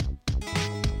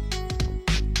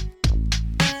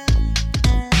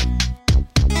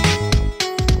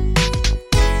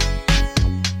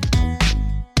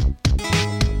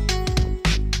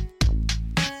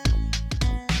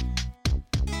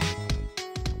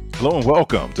Hello and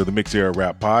welcome to the Mix Era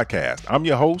Rap Podcast. I'm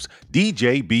your host,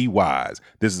 DJ B Wise.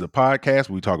 This is a podcast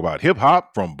where we talk about hip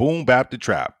hop from boom bap to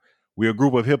trap. We're a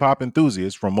group of hip hop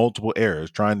enthusiasts from multiple eras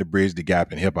trying to bridge the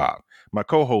gap in hip hop. My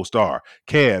co-hosts are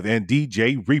Kev and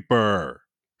DJ Reaper.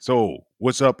 So,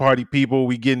 what's up, party people?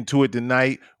 We get into it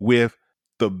tonight with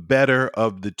the better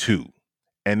of the two,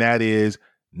 and that is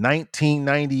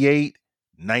 1998,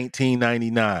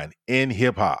 1999 in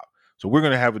hip hop. So, we're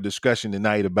going to have a discussion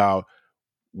tonight about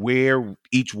where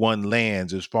each one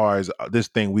lands as far as this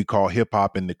thing we call hip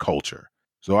hop in the culture.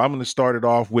 So I'm going to start it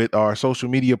off with our social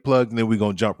media plugs, and then we're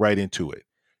going to jump right into it.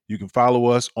 You can follow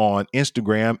us on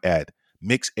Instagram at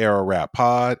Mix Era Rap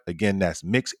Pod. Again, that's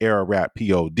Mix Era Rap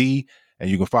Pod. And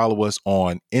you can follow us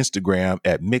on Instagram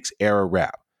at Mix Era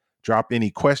Rap. Drop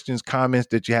any questions, comments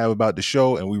that you have about the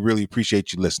show, and we really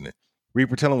appreciate you listening.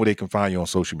 Reaper, tell them where they can find you on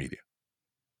social media.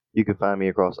 You can find me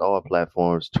across all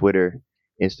platforms, Twitter,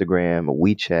 Instagram,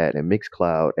 WeChat, and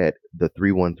Mixcloud at the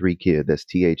 313 Kid. That's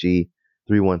THE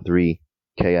 313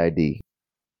 KID.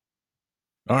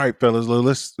 All right, fellas,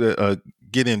 let's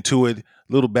get into it. A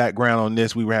little background on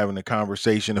this. We were having a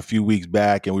conversation a few weeks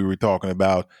back, and we were talking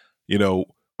about,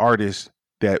 artists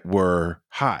that were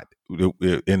hot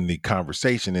in the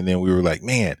conversation. And then we were like,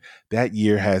 man, that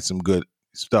year had some good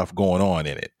stuff going on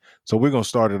in it. So we're going to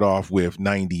start it off with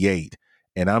 98.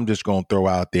 And I'm just going to throw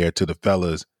out there to the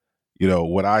fellas,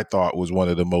 what I thought was one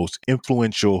of the most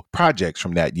influential projects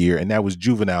from that year, and that was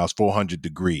Juvenile's 400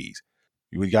 Degrees.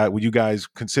 Would you guys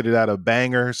consider that a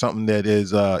banger, something that is,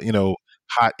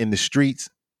 hot in the streets?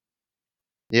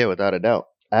 Yeah, without a doubt.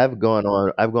 I've gone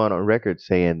on record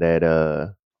saying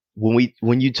that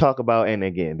when you talk about, and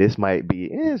again, this might be,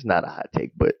 it's not a hot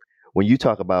take, but when you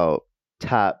talk about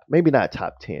maybe not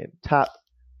top 10, top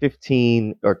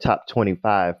 15 or top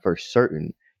 25 for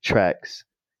certain tracks,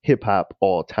 hip hop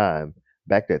all time,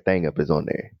 Back That Thing Up is on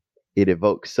there. It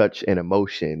evokes such an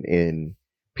emotion in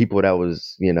people that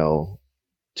was,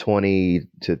 20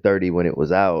 to 30 when it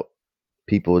was out,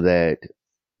 people that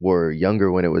were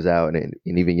younger when it was out, and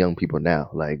even young people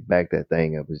now. Like, Back That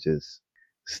Thing Up was just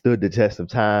stood the test of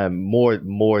time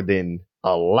more than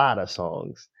a lot of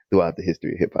songs throughout the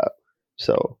history of hip hop.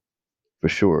 So for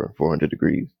sure, 400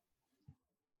 Degrees.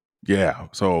 Yeah,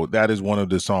 so that is one of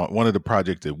the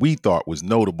projects that we thought was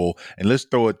notable. And let's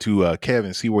throw it to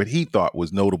Kevin, see what he thought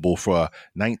was notable for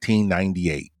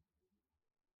 1998.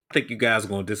 I think you guys are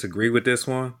going to disagree with this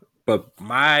one, but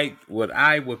what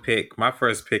I would pick, my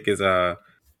first pick is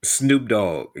Snoop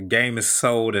Dogg. Game is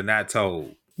sold and not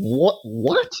told.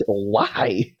 What?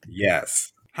 Why?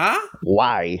 Yes. Huh?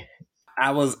 Why?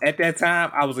 I was at that time.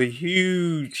 I was a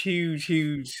huge.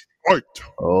 Right.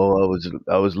 Oh,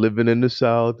 I was living in the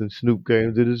South, and Snoop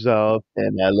came to the South,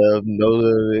 and I love No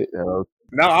Limit.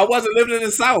 No, I wasn't living in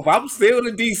the South. I was still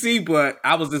in DC, but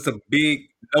I was just a big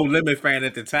No Limit fan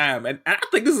at the time, and I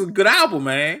think this is a good album,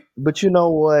 man. But you know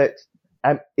what?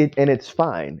 And it's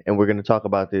fine, and we're going to talk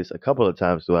about this a couple of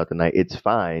times throughout the night. It's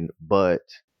fine, but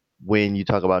when you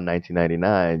talk about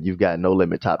 1999, you've got No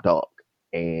Limit Top Dog,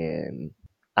 and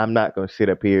I'm not going to sit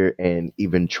up here and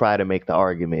even try to make the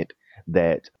argument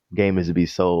that Game Is to Be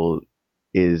Sold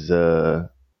is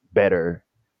better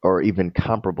or even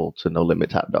comparable to No Limit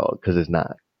Top Dog, because it's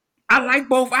not. I like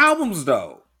both albums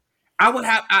though. I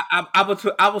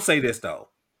would say this though,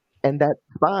 and that's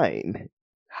fine.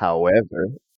 However,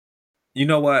 you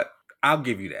know what? I'll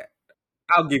give you that.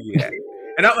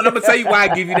 And I'm gonna tell you why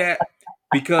I give you that,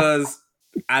 because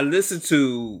I listened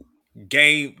to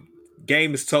Game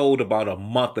Is Told about a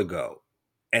month ago,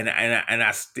 and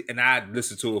I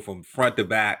listened to it from front to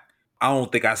back. I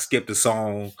don't think I skipped a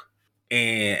song,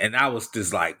 and I was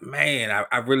just like, man,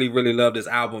 I really, really love this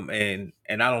album, and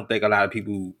I don't think a lot of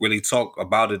people really talk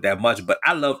about it that much, but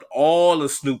I loved all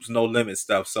of Snoop's No Limit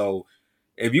stuff. So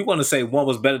if you want to say one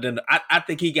was better than, I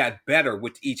think he got better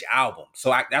with each album.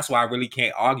 So that's why I really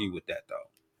can't argue with that though.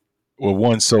 Well,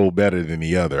 one sold better than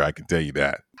the other, I can tell you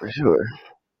that. For sure.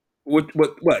 What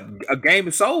a Game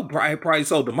Is Sold probably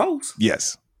sold the most.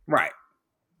 Yes. Right.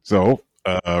 So,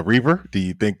 Reaper, do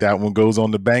you think that one goes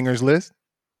on the bangers list?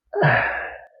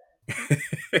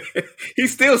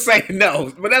 He's still saying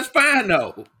no, but that's fine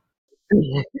though.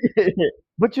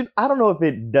 But I don't know if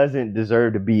it doesn't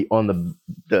deserve to be on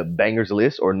the bangers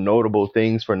list or notable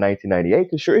things for 1998.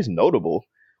 Because sure, it's notable,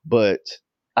 but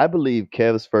I believe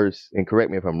Kev's first, and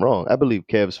correct me if I'm wrong, I believe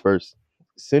Kev's first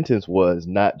sentence was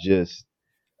not just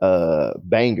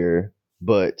banger,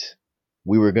 but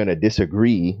we were gonna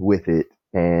disagree with it,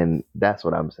 and that's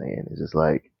what I'm saying. It's just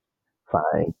like,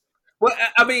 fine. Well,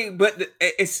 I mean, but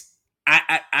it's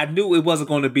I knew it wasn't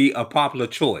going to be a popular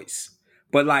choice,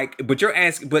 But you're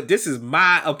asking. But this is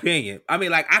my opinion. I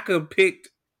mean, like I could pick.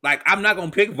 Like I'm not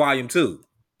gonna pick Volume 2.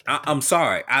 I'm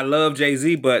sorry. I love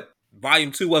Jay-Z, but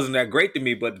Volume 2 wasn't that great to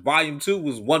me. But Volume 2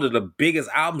 was one of the biggest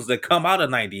albums that come out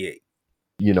of '98.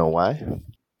 You know why?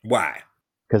 Why?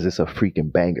 Because it's a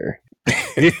freaking banger.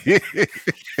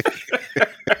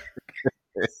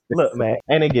 Look, man.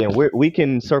 And again, we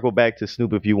can circle back to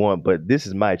Snoop if you want, but this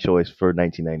is my choice for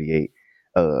 1998.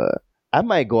 I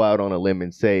might go out on a limb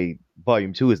and say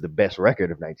Volume 2 is the best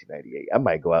record of 1998. I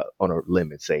might go out on a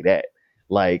limb and say that.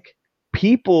 Like,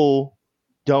 people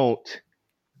don't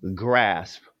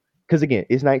grasp, because again,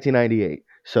 it's 1998.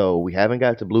 So we haven't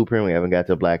got to Blueprint, we haven't got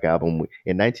to Black Album.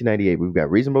 In 1998, we've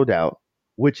got Reasonable Doubt,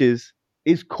 which is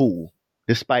cool.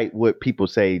 Despite what people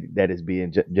say that is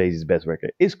being Jay-Z's best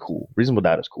record, it's cool. Reasonable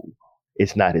Doubt is cool.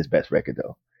 It's not his best record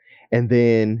though. And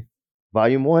then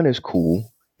Volume 1 is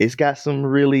cool. It's got some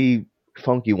really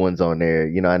funky ones on there.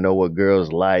 You know, I Know What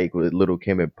Girls Like with Little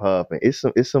Kim and Puff, and it's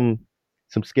some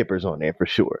skippers on there for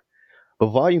sure. But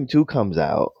Volume 2 comes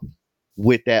out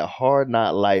with that Hard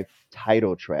Knock Life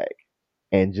title track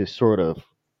and just sort of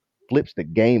flips the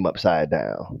game upside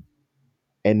down.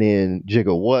 And then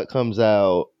Jigga What comes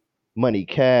out, Money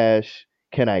Cash,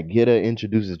 Can I Get Her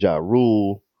introduces Ja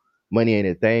Rule, Money Ain't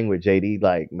a Thing with JD.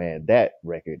 Like, man, that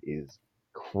record is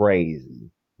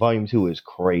crazy. Volume 2 is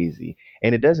crazy.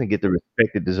 And it doesn't get the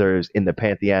respect it deserves in the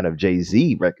pantheon of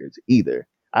Jay-Z records either.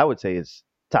 I would say it's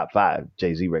top 5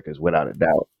 Jay-Z records without a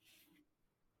doubt.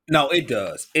 No, it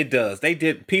does. It does.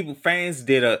 Fans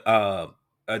did a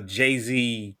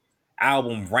Jay-Z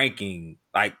album ranking,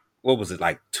 like, what was it,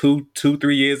 like 3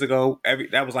 years ago?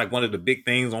 That was like one of the big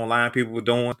things online people were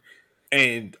doing.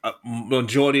 And a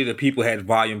majority of the people had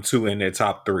Volume 2 in their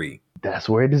top 3. That's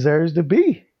where it deserves to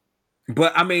be.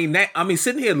 But I mean,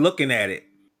 sitting here looking at it,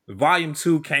 Volume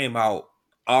 2 came out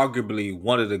arguably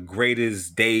one of the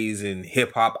greatest days in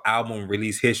hip hop album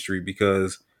release history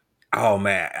because, oh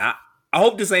man, I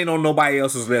hope this ain't on nobody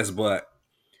else's list, but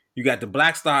you got the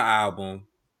Black Star album,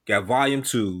 got Volume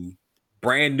 2,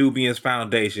 Brand Nubian's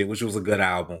Foundation, which was a good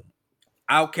album,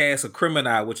 Outkast,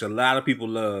 Aquemini, which a lot of people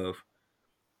love,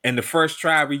 and the First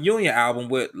Tribe Reunion album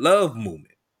with Love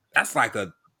Movement. That's like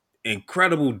a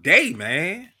incredible day,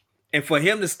 man. And for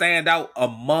him to stand out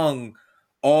among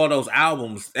all those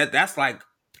albums, that's like,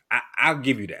 I'll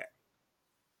give you that.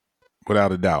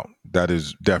 Without a doubt. That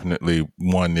is definitely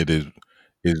one that is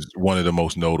one of the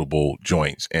most notable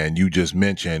joints. And you just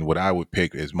mentioned what I would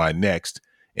pick as my next,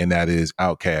 and that is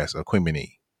Outkast,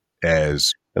 Aquemini.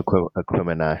 As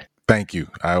Aquemini. Thank you.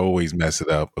 I always mess it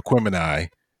up. Aquemini.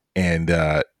 And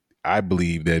I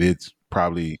believe that it's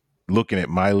probably, looking at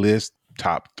my list,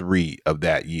 top 3 of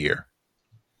that year.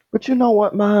 But you know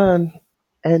what, man?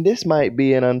 And this might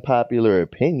be an unpopular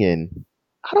opinion.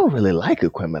 I don't really like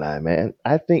Aquemini, man.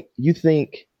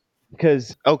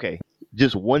 Because, okay,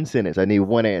 just one sentence. I need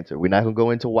one answer. We're not going to go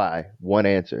into why. One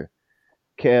answer.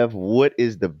 Kev, what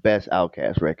is the best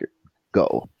Outkast record?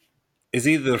 Go. It's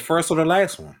either the first or the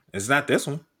last one. It's not this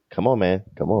one. Come on, man.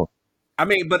 Come on. I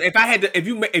mean, but if I had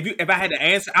to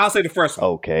answer, I'll say the first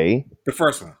one. Okay. The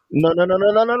first one.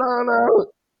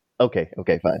 No. Okay,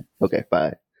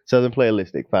 fine. Southern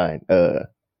Playalistic, fine.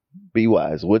 Be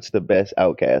Wise, what's the best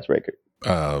Outkast record?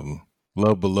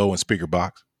 Love Below and Speaker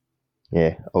Box.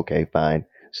 Yeah, okay, fine.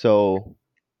 So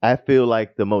I feel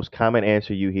like the most common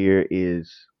answer you hear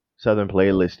is Southern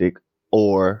Playalistic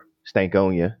or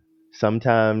Stankonia.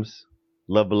 Sometimes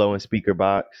Love Below and Speaker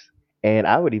Box. And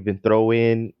I would even throw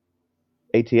in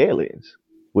AT-Aliens,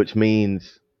 which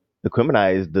means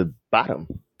Aquemini is the bottom,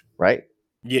 right?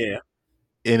 Yeah.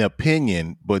 In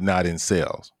opinion, but not in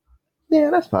sales. Yeah,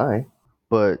 that's fine.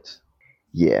 But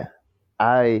yeah,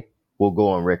 I will go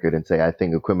on record and say I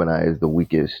think Aquemini is the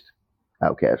weakest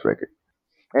Outkast record.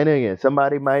 And again,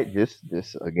 somebody might just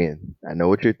again, I know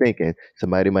what you're thinking.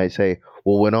 Somebody might say,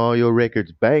 well, when all your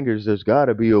records bangers, there's got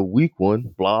to be a weak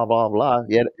one, blah, blah, blah.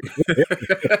 Yeah,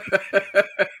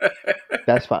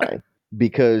 that's fine.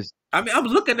 Because I mean, I'm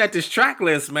looking at this track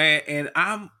list, man, and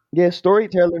yeah,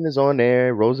 Storytelling is on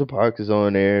there. Rosa Parks is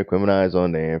on there. Aquemini is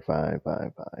on there. Fine.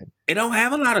 It don't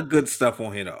have a lot of good stuff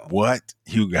on here, though. What?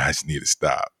 You guys need to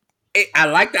stop. I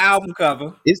like the album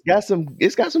cover. It's got some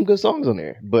good songs on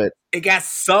there, but it got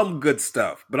some good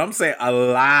stuff. But I'm saying a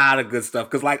lot of good stuff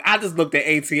because, like, I just looked at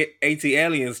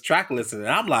AT-Aliens track list and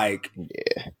I'm like,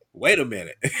 yeah, wait a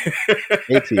minute.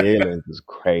 AT-Aliens is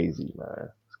crazy, man.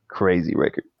 Crazy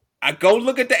record. I go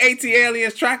look at the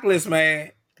AT-Aliens track list,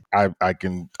 man. I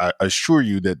can assure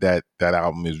you that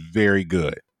album is very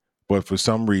good, but for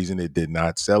some reason it did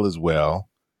not sell as well.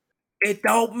 It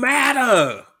don't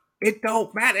matter. It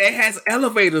has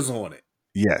elevators on it.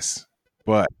 Yes.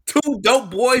 But 2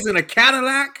 dope boys in a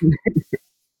Cadillac.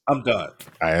 I'm done.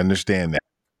 I understand that.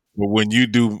 But when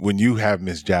you have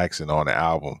Miss Jackson on the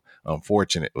album,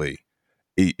 unfortunately,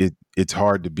 it's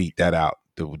hard to beat that out.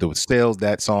 The sales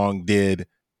that song did,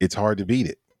 it's hard to beat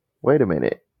it. Wait a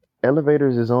minute.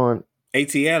 Elevators is on.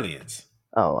 ATLiens.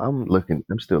 Oh, I'm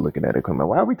still looking at it.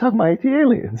 Why are we talking about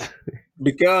ATLiens?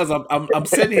 Because I'm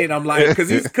sitting here and I'm like,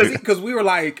 because we were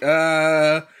like,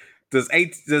 does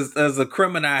a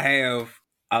criminal have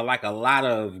like a lot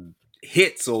of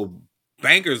hits or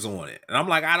bangers on it? And I'm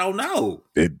like, I don't know.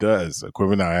 It does.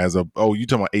 Aquemini has a. Oh, you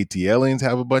talking about ATLiens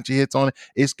have a bunch of hits on it?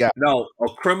 It's got a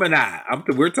criminal.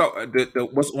 We're talking.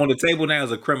 What's on the table now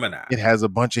is a criminal. It has a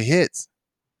bunch of hits.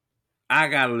 I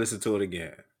gotta listen to it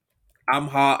again.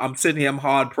 I'm sitting here. I'm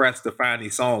hard pressed to find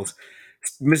these songs.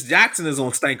 Miss Jackson is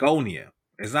on Stankonia.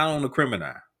 It's not on the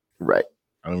criminal. Right.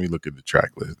 Let me look at the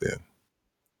track list then.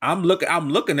 I'm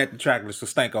looking at the track list for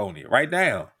Stankonia right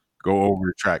now. Go over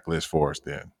the track list for us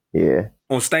then. Yeah.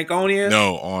 On Stankonia?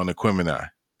 No, on Aquemini.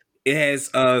 It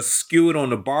has Skewed on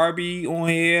the Barbie on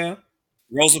here.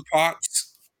 Rosa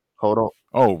Parks. Hold on.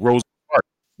 Oh, Rosa Parks.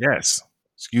 Yes.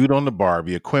 Skewed on the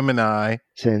Barbie. Aquemini.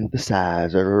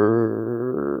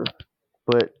 Synthesizer.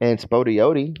 And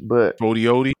Spodioti. But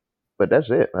that's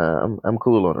it. I'm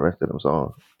cool on the rest of them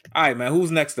songs. All right, man.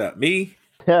 Who's next up? Me?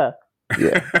 Yeah.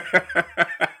 Yeah.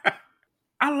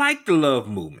 I like the Love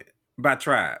Movement by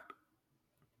Tribe.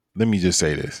 Let me just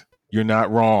say this. You're not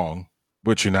wrong,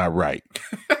 but you're not right.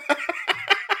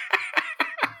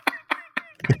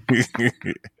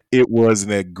 It was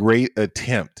a great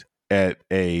attempt at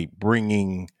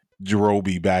bringing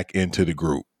Jarobi back into the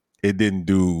group. It didn't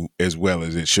do as well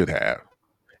as it should have.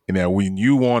 And now when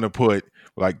you want to put,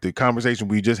 like the conversation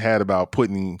we just had about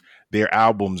putting their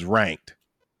albums ranked,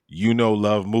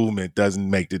 Love Movement doesn't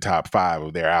make the top 5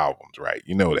 of their albums, right?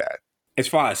 You know that. As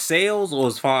far as sales or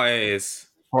as far as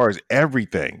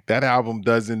everything, that album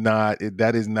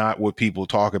that is not what people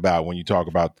talk about when you talk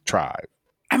about the Tribe.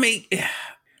 I mean,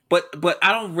 but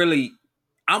I don't really,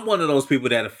 I'm one of those people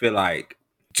that feel like,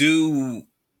 do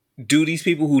these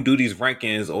people who do these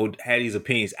rankings or have these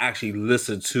opinions actually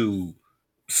listen to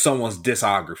someone's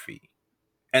discography?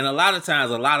 And a lot of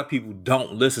times, a lot of people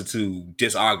don't listen to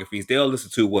discographies. They'll listen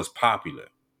to what's popular.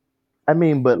 I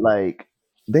mean, but like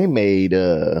they made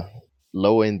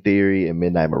Low End Theory and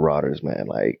Midnight Marauders, man.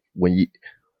 Like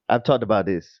I've talked about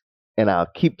this and I'll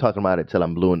keep talking about it till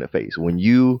I'm blue in the face. When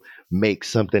you make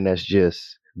something that's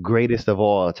just greatest of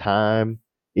all time,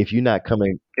 if you're not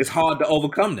coming, it's hard to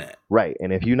overcome that. Right.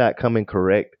 And if you're not coming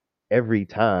correct every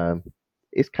time,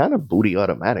 it's kind of booty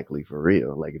automatically, for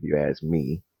real. Like if you ask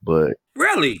me, but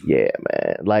really, yeah,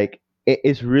 man, like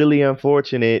it's really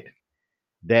unfortunate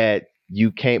that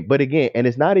you can't, but again, and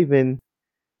it's not even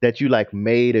that you like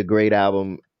made a great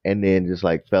album and then just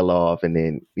like fell off and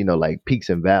then, like peaks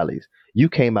and valleys. You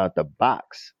came out the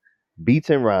box, Beats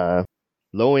and Rhyme,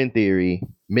 Low End Theory,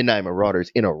 Midnight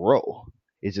Marauders in a row.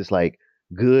 It's just like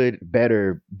good,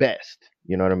 better, best.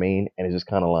 You know what I mean? And it's just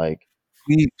kind of like,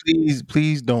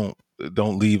 please don't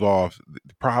leave off.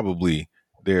 Probably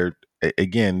there's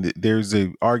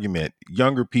an argument.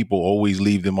 Younger people always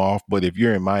leave them off, but if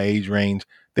you're in my age range,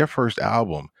 their first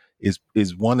album is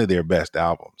one of their best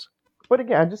albums. But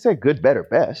again, I just said good, better,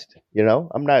 best.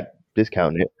 I'm not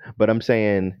discounting it, but I'm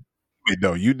saying.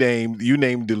 No, you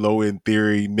named the Low End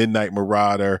Theory, Midnight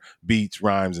Marauder, Beats,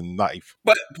 Rhymes, and Life.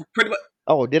 But pretty much.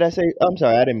 Oh, did I say? I'm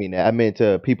sorry, I didn't mean that. I meant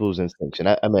People's Instinction.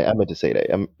 I meant to say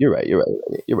that. You're right.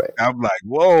 I'm like,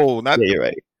 whoa, yeah, you're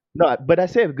right. No, but I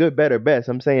said good, better, best.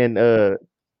 I'm saying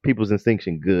People's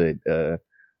Instinction, good,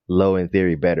 Low End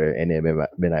Theory, better, and then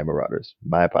Midnight Marauders.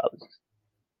 My apologies.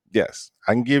 Yes,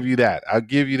 I can give you that. I'll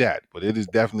give you that. But it is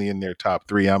definitely in their top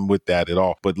 3. I'm with that at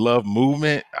all. But Love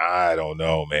Movement, I don't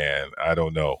know, man. I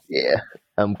don't know. Yeah,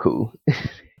 I'm cool.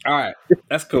 All right,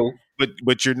 that's cool.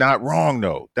 But you're not wrong,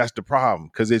 though. That's the problem.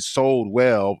 Because it sold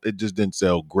well. It just didn't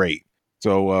sell great.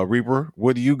 So, Reaper,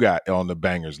 what do you got on the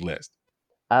bangers list?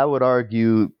 I would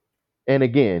argue, and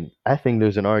again, I think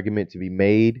there's an argument to be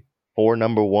made for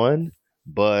number 1,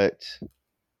 but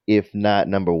if not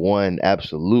number 1,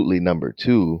 absolutely number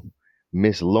 2,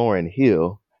 Miss Lauryn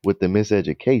Hill with the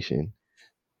Miseducation.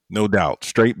 No doubt.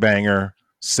 Straight banger,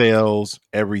 sales,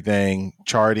 everything,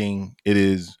 charting. It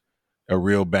is a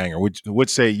real banger. What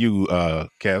say you,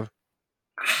 Kev?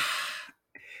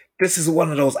 This is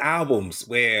one of those albums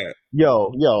where...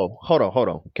 Yo, hold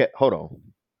on.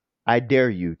 I dare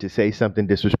you to say something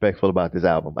disrespectful about this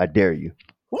album. I dare you.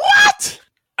 What?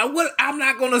 I'm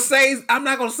not gonna say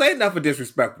nothing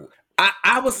disrespectful.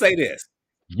 I would say this.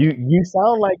 You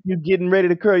sound like you getting ready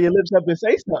to curl your lips up and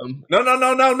say something. No.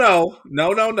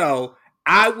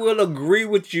 I will agree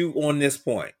with you on this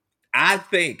point. I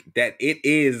think that it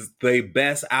is the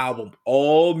best album,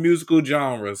 all musical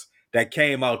genres, that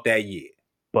came out that year.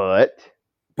 But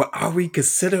But are we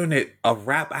considering it a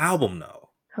rap album, though?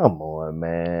 come on,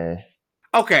 man.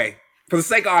 Okay, for the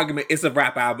sake of argument, it's a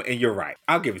rap album, and you're right.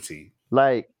 I'll give it to you.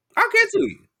 Like, I'll give it to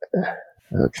you.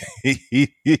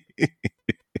 okay.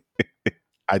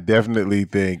 I definitely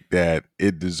think that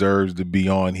it deserves to be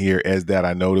on here as that.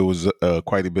 I know there was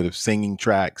quite a bit of singing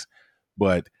tracks,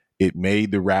 but it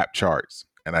made the rap charts,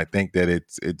 and I think that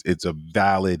it's a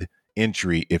valid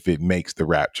entry if it makes the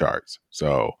rap charts.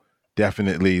 So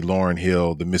definitely, Lauryn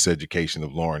Hill, the Miseducation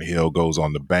of Lauryn Hill, goes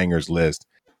on the bangers list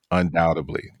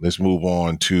undoubtedly. Let's move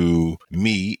on to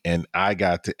me, and I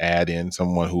got to add in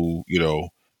someone who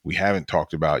we haven't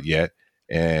talked about yet,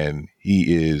 and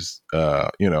he is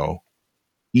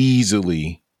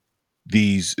easily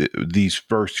these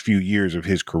first few years of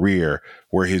his career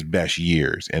were his best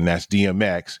years, and that's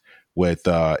DMX with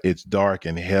It's Dark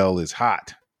and Hell is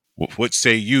Hot. What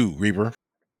say you, Reaper?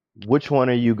 Which one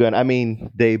are you gonna? I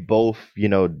mean, they both,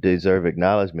 deserve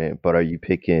acknowledgement. But are you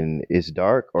picking It's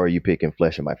Dark or are you picking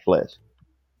Flesh of My Flesh?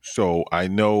 So I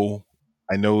know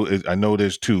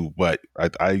there's two, but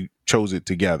I chose it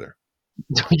together.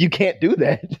 You can't do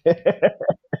that.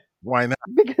 Why not?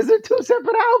 Because they're two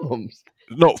separate albums.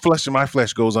 No, Flesh of My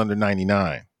Flesh goes under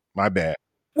 99. My bad.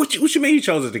 What you mean you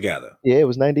chose it together? Yeah, it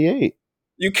was 98.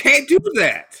 You can't do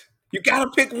that. You gotta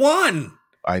pick one.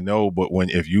 I know, but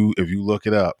if you look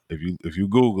it up, if you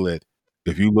Google it,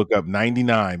 if you look up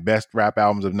 99 best rap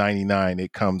albums of 99,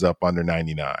 it comes up under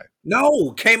 99.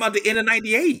 No, came out the end of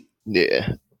 98.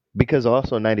 Yeah, because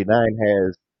also 99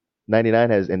 has,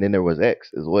 and then there was X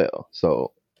as well.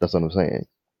 So that's what I'm saying.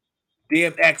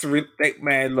 DMX,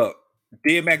 man, look,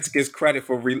 DMX gets credit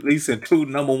for releasing 2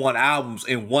 number 1 albums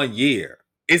in 1 year.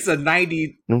 It's a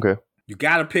 90. Okay. You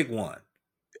gotta pick one.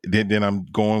 Then I'm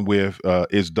going with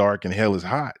It's Dark and Hell is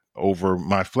Hot over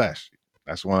My Flesh.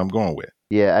 That's what I'm going with.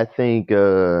 Yeah, I think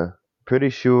pretty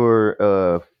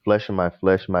sure Flesh of My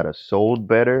Flesh might have sold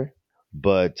better,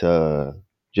 but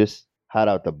just hot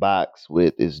out the box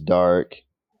with It's Dark.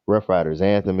 Rough Riders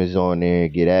Anthem is on there.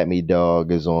 Get At Me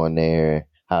Dog is on there.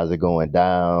 How's It Going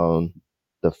Down?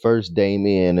 The First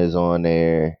Damien is on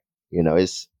there.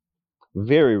 It's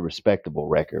very respectable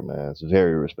record, man. It's a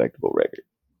very respectable record.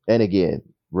 And again,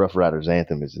 Rough Riders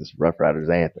Anthem is just Rough Riders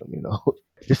Anthem,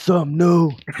 It's something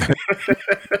new.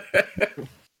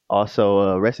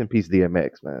 Also, rest in peace,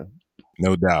 DMX, man.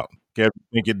 No doubt. Kevin,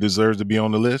 think it deserves to be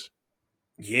on the list?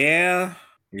 Yeah.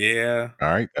 All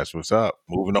right, that's what's up.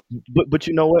 Moving on. But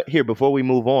you know what? Here, before we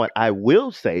move on, I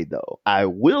will say,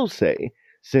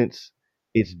 since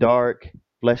It's Dark,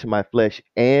 Flesh of My Flesh,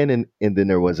 and then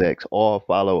there was X, all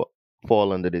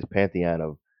fall under this pantheon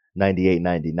of 98,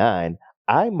 99,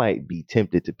 I might be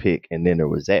tempted to pick And Then There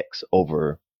Was X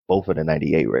over both of the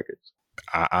 98 records.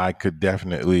 I could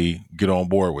definitely get on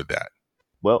board with that.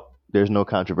 Well, there's no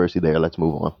controversy there. Let's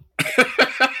move on.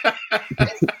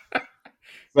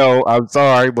 So I'm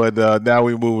sorry, but now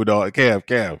we moving on.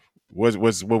 Cav,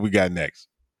 what we got next?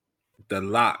 The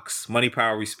Lox, Money,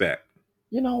 Power, Respect.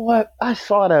 You know what? I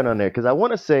saw that on there because I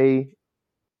want to say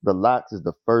The Lox is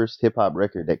the first hip hop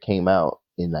record that came out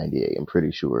in 98. I'm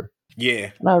pretty sure.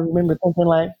 Yeah. And I remember thinking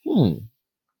like,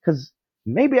 because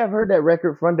maybe I've heard that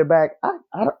record front to back.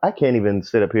 I can't even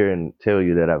sit up here and tell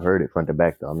you that I've heard it front to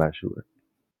back, though. I'm not sure.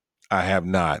 I have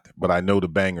not, but I know the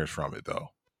bangers from it, though.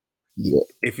 Yeah.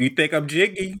 If you think I'm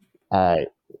jiggy. I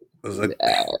like,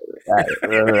 I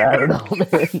don't know,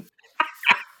 man.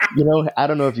 I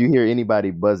don't know if you hear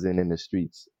anybody buzzing in the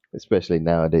streets, especially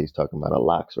nowadays, talking about a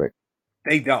Lox record.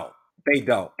 They don't.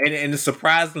 And it's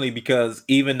surprisingly because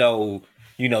even though,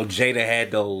 Jada had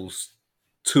those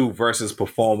 2 versus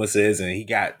performances and he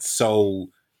got so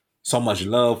much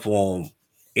love for him,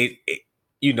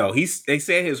 they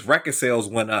said his record sales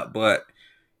went up, but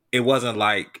it wasn't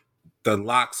like the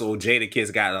Lox or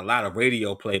Jadakiss got a lot of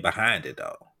radio play behind it,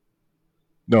 though.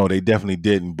 No, they definitely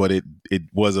didn't, but it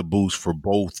was a boost for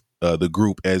both the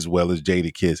group as well as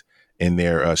Jadakiss, and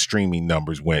their streaming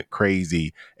numbers went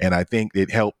crazy. And I think it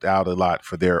helped out a lot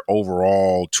for their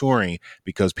overall touring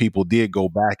because people did go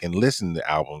back and listen to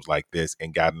albums like this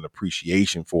and got an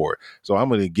appreciation for it. So I'm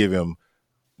going to give him,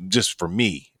 just for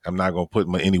me, I'm not going to put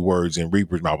any words in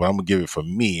Reaper's mouth, but I'm going to give it for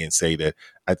me and say that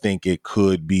I think it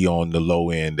could be on the low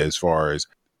end as far as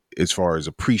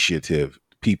appreciative.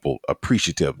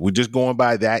 We're just going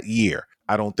by that year.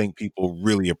 I don't think people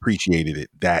really appreciated it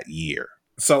that year.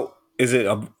 So is it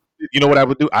you know what I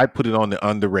would do? I'd put it on the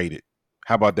underrated.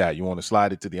 How about that? You want to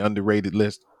slide it to the underrated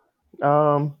list?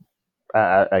 I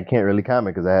I can't really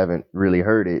comment because I haven't really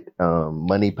heard it.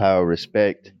 Money, power,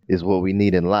 respect is what we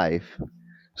need in life.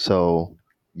 So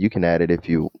you can add it if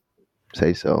you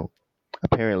say so.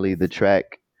 Apparently, the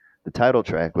title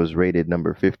track was rated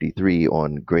number 53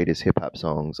 on greatest hip hop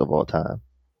songs of all time.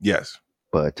 Yes.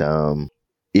 But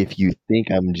if you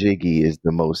think I'm jiggy is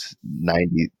the most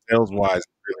 90s. Sales wise, it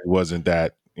really wasn't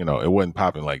that, it wasn't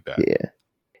popping like that. Yeah.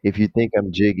 If you think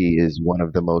I'm jiggy is one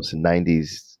of the most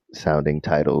 90s sounding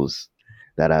titles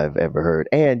that I've ever heard.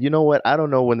 And you know what? I don't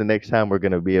know when the next time we're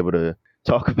going to be able to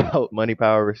talk about money,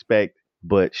 power, respect,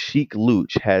 but Sheik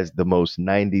Luch has the most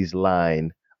 90s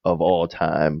line of all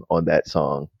time on that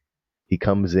song. He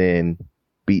comes in,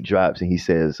 beat drops, and he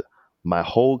says, "My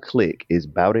whole clique is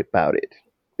bout it, bout it."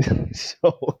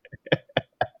 So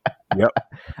Yep.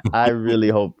 I really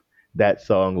hope that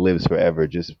song lives forever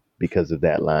just because of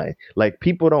that line. Like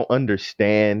people don't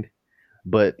understand,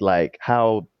 but like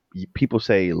how people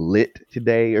say lit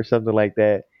today or something like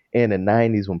that. In the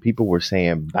 90s when people were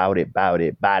saying bout it, bout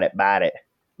it, bout it, bout it.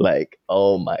 Like,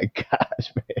 oh my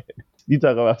gosh, man. You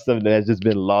talk about something that's just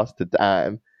been lost to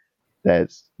time.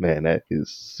 That is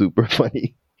super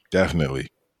funny. Definitely.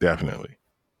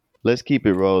 Let's keep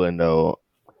it rolling though.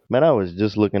 Man, I was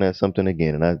just looking at something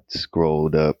again and I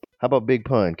scrolled up. How about Big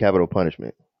Pun, Capital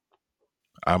Punishment?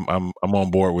 I'm on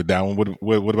board with that one.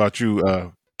 What about you,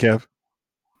 Kev?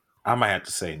 I might have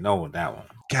to say no with that one.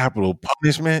 Capital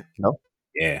Punishment? No?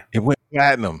 Yeah. It went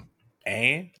platinum.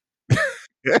 And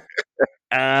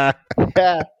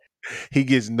He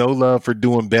gets no love for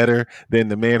doing better than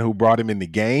the man who brought him in the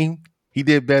game. He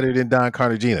did better than Don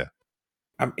Cartagena.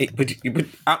 I'm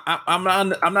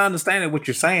not understanding what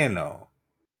you're saying though.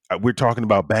 We're talking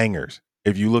about bangers.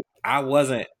 If you look, I'm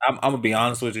gonna be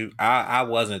honest with you. I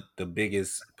wasn't the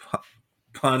biggest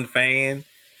pun fan,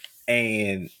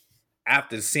 and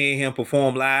after seeing him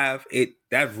perform live, it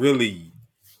really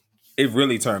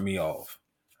turned me off.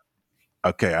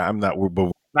 okay, I'm not.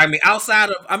 But I mean, I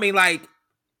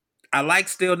like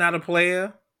Still Not a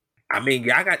Player. I mean, you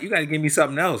got to give me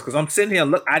something else because I'm sitting here.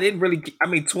 Look, I didn't really. I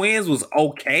mean, Twins was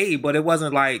okay, but it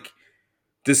wasn't like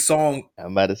this song.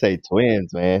 I'm about to say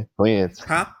Twins, man. Twins.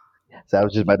 Huh? So I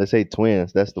was just about to say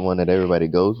Twins. That's the one that everybody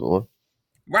goes for.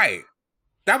 Right.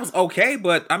 That was okay,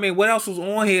 but I mean, what else was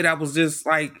on here that was just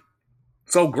like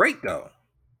so great though?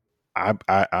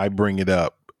 I bring it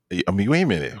up. I mean, wait a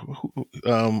minute.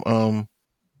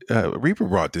 Reaper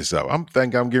brought this up. I'm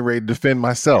getting ready to defend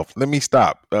myself. Let me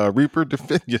stop. Reaper,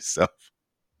 defend yourself.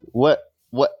 What?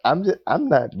 I'm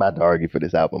not about to argue for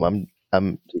this album.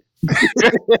 I'm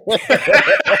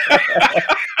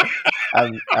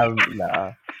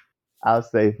nah. I'll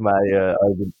save my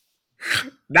argument.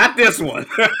 Not this one.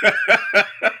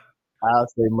 I'll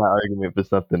save my argument for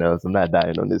something else. I'm not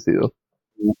dying on this hill.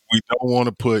 We don't want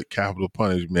to put Capital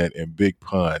Punishment and Big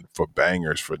Pun for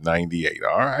bangers for 98.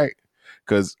 All right.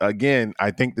 Because again, I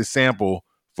think the sample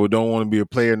for Don't Want to Be a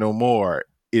Player No More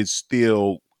is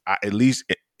still, at least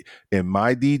in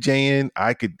my DJing,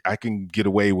 I can get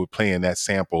away with playing that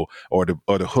sample or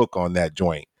the hook on that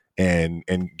joint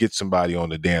and get somebody on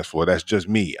the dance floor. That's just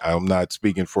me. I'm not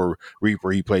speaking for Reaper.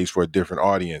 He plays for a different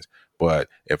audience. But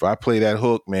if I play that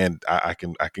hook, man, I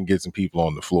can get some people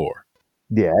on the floor.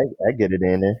 Yeah, I get it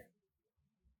in there.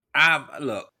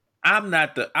 I'm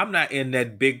not in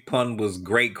that Big Pun was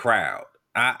great crowd.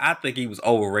 I think he was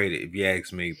overrated, if you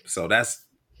ask me. So that's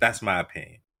my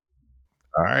opinion.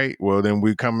 All right. Well, then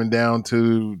we're coming down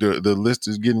to the list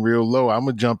is getting real low. I'm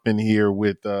gonna jump in here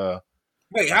with wait,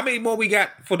 how many more we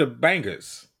got for the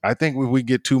bangers? I think if we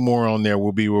get 2 more on there,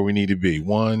 we'll be where we need to be.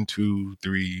 1, 2,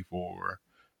 3, 4.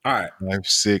 All right. 5,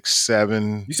 6,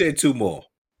 7. You said 2 more.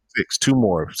 6, 2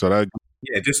 more. So that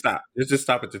just stop. Just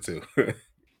stop at the 2.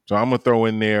 So I'm gonna throw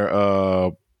in there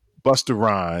Busta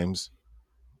Rhymes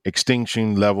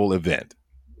Extinction Level Event.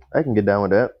 I can get down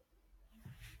with that.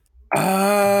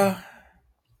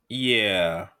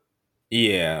 Yeah.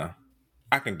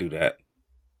 I can do that.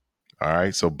 All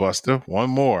right, so Busta, 1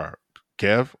 more.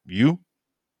 Kev, you?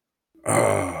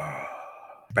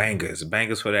 Bangers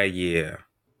for that year.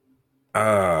 What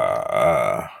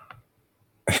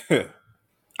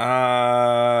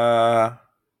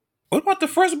about the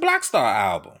first Black Star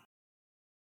album?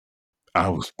 I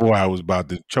was about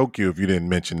to choke you if you didn't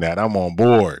mention that. I'm on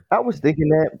board. I was thinking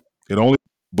that. That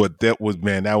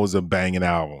was a banging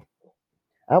album.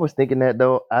 I was thinking that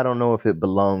though. I don't know if it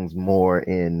belongs more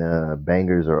in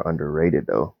bangers or underrated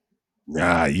though.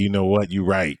 Nah, you know what? You're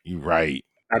right.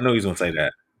 I know he's gonna say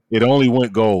that. It only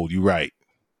went gold. You're right.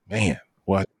 Man,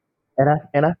 what?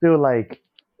 And I feel like,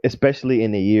 especially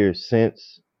in the years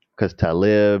since, because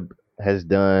Talib has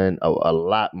done a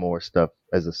lot more stuff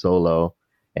as a solo,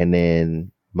 And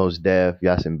then Mos Def,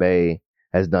 Yasin Bey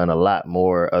has done a lot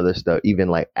more other stuff, even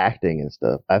like acting and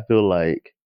stuff. I feel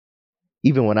like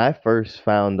even when I first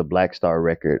found the Black Star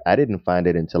record, I didn't find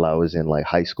it until I was in like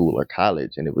high school or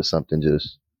college, and it was something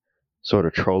just sort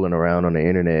of trolling around on the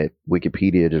internet,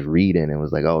 Wikipedia, just reading, and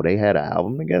was like, "Oh, they had an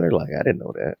album together." Like I didn't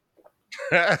know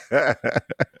that.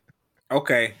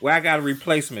 Okay, well, I got a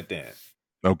replacement then.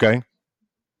 Okay.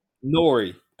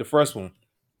 Nori, the first one.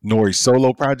 Nori's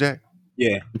solo project?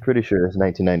 Yeah. I'm pretty sure it's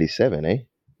 1997, eh?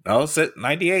 Oh, it's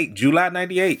 98, July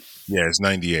 98. Yeah, it's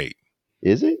 98.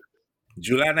 Is it?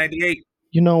 July 98.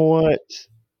 You know what?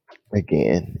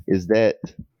 Again, is that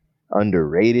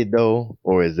underrated though,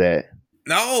 or is that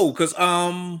No, because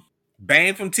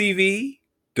Banned from TV,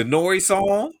 the Nori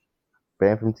song,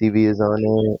 Banned from TV is on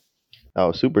there?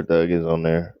 Oh, Super Thug is on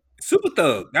there. Super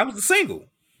Thug, that was the single.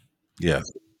 Yeah.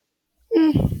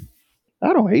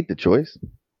 I don't hate the choice.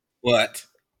 What?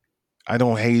 I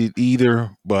don't hate it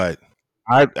either, but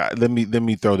I let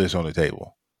me throw this on the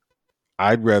table.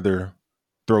 I'd rather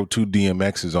throw 2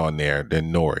 DMXs on there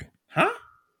than Nori. Huh?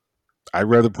 I'd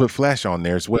rather put Flesh on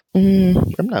there as well.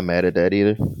 I'm not mad at that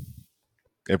either.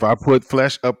 If I put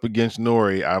Flesh up against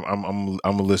Nori, I'm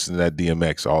gonna listen to that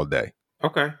DMX all day.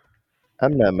 Okay.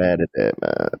 I'm not mad at that,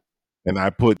 man. And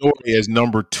I put Nori as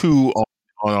number 2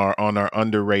 on our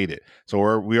underrated.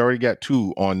 So we already got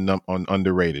 2 on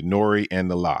underrated, Nori and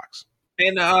the Locks.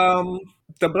 And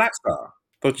the Black Star,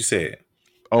 what you said.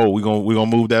 Oh, we gonna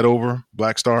move that over,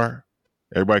 Black Star.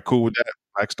 Everybody cool with that?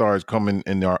 Black Star is coming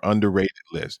in our underrated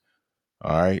list.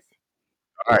 All right.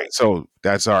 So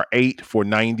that's our 8 for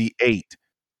 98.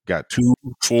 Got 2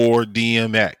 for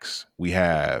DMX. We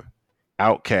have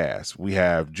Outkast. We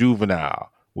have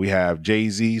Juvenile. We have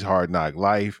Jay-Z's Hard Knock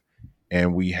Life,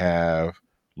 and we have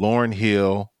Lauryn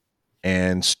Hill.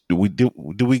 And we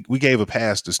gave a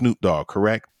pass to Snoop Dogg,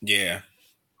 correct? Yeah.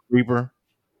 Reaper.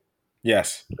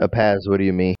 Yes. A pass. What do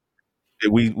you mean?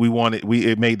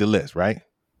 It made the list, right?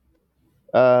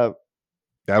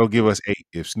 That'll give us 8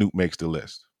 if Snoop makes the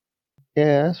list.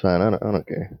 Yeah, that's fine. I don't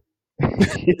care.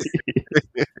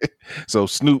 So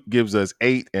Snoop gives us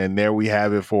 8, and there we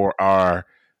have it for our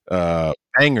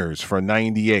bangers for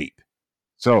 98.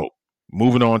 So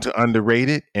moving on to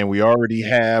underrated, and we already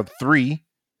have 3.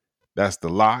 That's the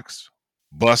Locks,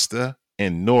 Busta,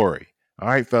 and Nori. All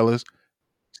right, fellas.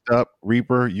 Up,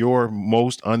 Reaper, your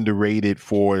most underrated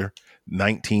for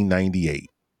 1998.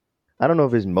 I don't know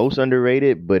if it's most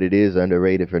underrated, but it is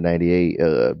underrated for 98.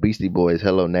 Beastie Boys,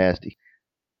 Hello Nasty.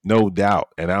 No doubt.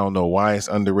 And I don't know why it's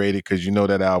underrated, because you know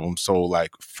that album sold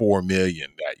like 4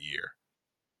 million that year.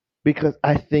 Because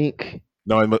I think...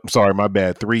 No, I'm sorry, my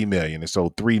bad. 3 million. It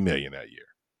sold 3 million that year.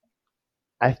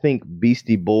 I think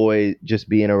Beastie Boys just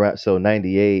being around, so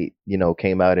 98,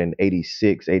 came out in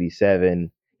 86,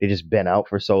 87. It just been out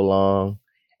for so long.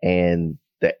 And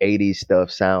the 80s stuff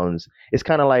sounds, it's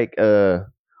kind of like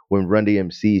when Run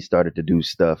DMC started to do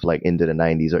stuff like into the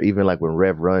 90s, or even like when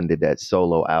Rev Run did that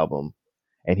solo album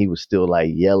and he was still like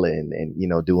yelling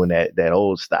and, doing that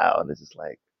old style. And it's just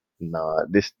like, nah,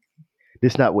 this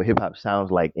not what hip hop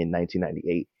sounds like in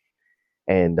 1998.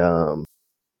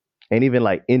 And even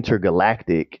like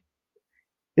Intergalactic,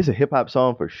 it's a hip hop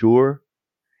song for sure.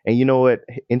 And you know what?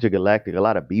 Intergalactic, a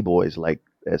lot of B-boys like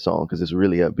that song because it's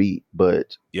really upbeat.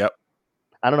 But yep,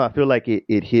 I don't know. I feel like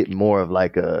it hit more of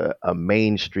like a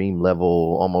mainstream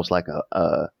level, almost like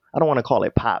I don't want to call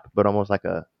it pop, but almost like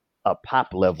a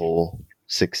pop level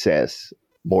success,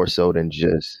 more so than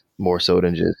just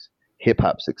hip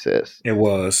hop success. It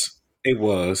was.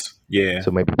 Yeah. So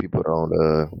maybe people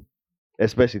don't,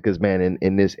 especially because, man,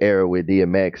 in this era with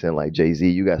DMX and like Jay-Z,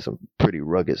 you got some pretty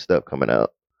rugged stuff coming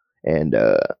out. And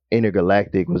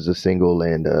Intergalactic was a single,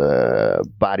 and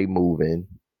Body Moving,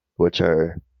 which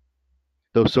are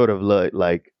those sort of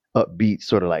like upbeat,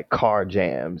 sort of like car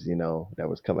jams, that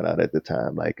was coming out at the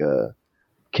time, like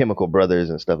Chemical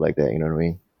Brothers and stuff like that. You know what I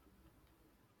mean?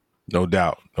 No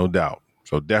doubt.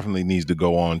 So definitely needs to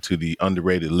go on to the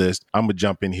underrated list. I'm going to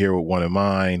jump in here with one of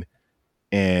mine,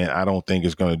 and I don't think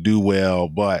it's going to do well,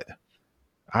 but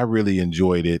I really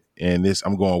enjoyed it. And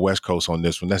I'm going West Coast on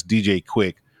this one. That's DJ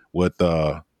Quick with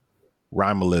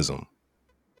Rhymalism.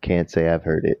 Can't say I've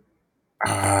heard it.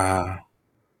 I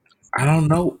don't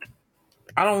know.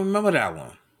 I don't remember that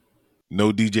one.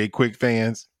 No DJ Quick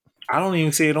fans? I don't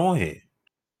even see it on here.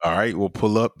 All right, we'll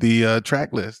pull up the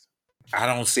track list. I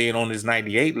don't see it on his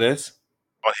 98 list.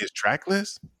 On his track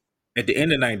list? At the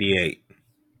end of 98.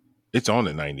 It's on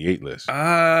the 98 list.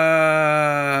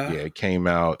 Yeah, it came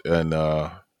out, and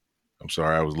I'm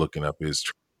sorry, I was looking up his.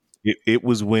 It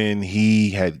was when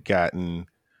he had gotten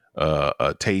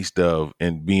a taste of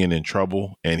and being in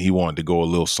trouble, and he wanted to go a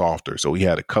little softer. So he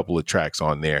had a couple of tracks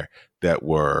on there that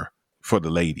were for the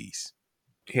ladies.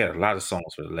 He had a lot of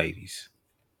songs for the ladies.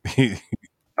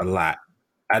 A lot.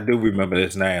 I do remember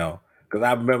this now because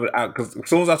I remember because as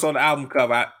soon as I saw the album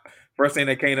cover, first thing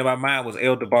that came to my mind was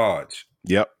El DeBarge.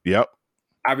 Yep.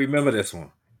 I remember this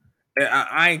one. And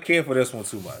I ain't care for this one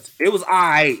too much. It was all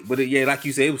right, but like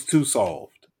you said, it was too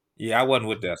soft. Yeah, I wasn't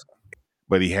with this one.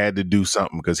 But he had to do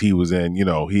something because he was in, he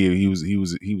was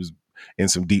in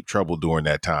some deep trouble during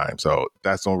that time. So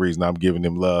that's the only reason I'm giving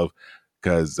him love,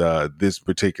 because this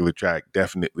particular track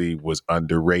definitely was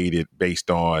underrated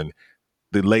based on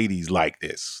the ladies like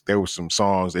this. There were some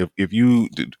songs, if you,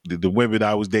 the women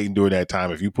I was dating during that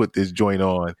time, if you put this joint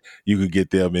on, you could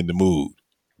get them in the mood.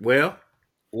 Well,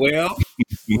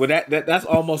 that's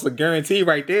almost a guarantee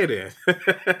right there then.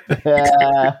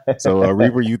 So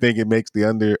Reaper, you think it makes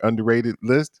the underrated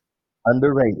list?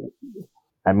 Underrated.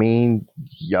 I mean,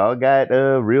 y'all got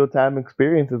real-time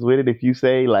experiences with it. If you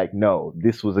say like, no,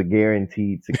 this was a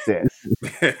guaranteed success.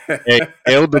 Hey,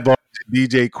 El DeBarge and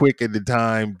DJ Quick at the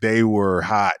time, they were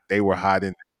hot. They were hot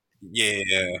in.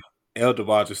 Yeah, El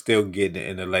DeBarge was still getting it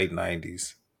in the late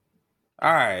 90s.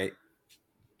 All right,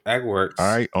 that works. All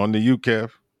right, on to you,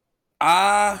 Kev.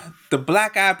 The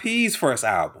Black Eyed Peas first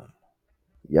album.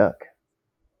 Yuck.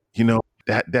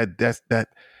 That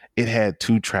it had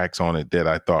 2 tracks on it that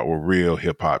I thought were real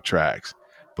hip hop tracks,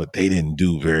 but they didn't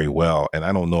do very well, and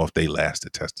I don't know if they last the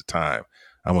test of time.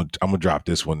 I'm gonna drop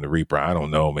this one to Reaper. I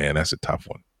don't know, man. That's a tough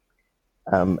one.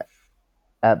 I'm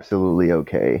absolutely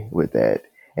okay with that.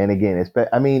 And again,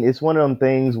 it's one of them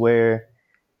things where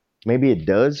maybe it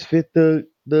does fit the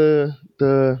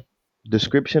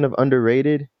description of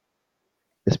underrated,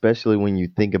 especially when you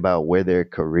think about where their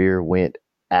career went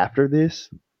after this.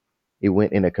 It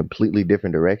went in a completely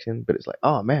different direction, but it's like,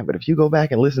 oh man, but if you go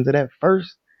back and listen to that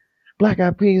first Black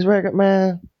Eyed Peas record,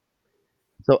 man.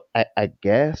 So I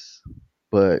guess,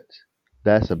 but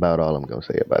that's about all I'm gonna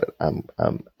say about it.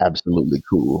 I'm absolutely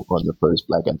cool on the first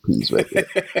Black Eyed Peas record.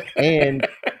 And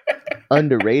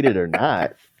underrated or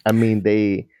not, I mean,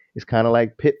 it's kind of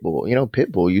like Pitbull.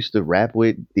 Pitbull used to rap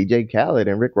with DJ Khaled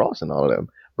and Rick Ross and all of them,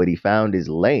 but he found his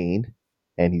lane,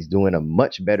 and he's doing a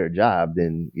much better job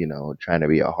than, trying to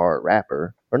be a hard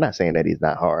rapper. Or not saying that he's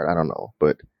not hard, I don't know,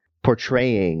 but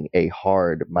portraying a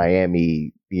hard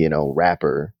Miami,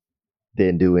 rapper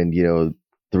than doing,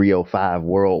 305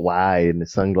 worldwide and the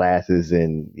sunglasses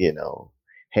and,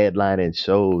 headlining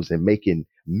shows and making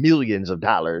millions of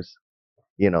dollars.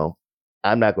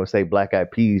 I'm not going to say Black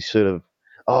Eyed Peas should have,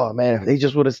 oh man, if they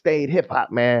just would have stayed hip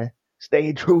hop, man,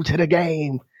 stayed true to the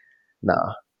game.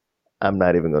 Nah, I'm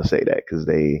not even going to say that because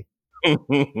they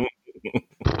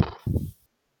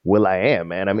will.i.am,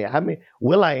 man. I mean,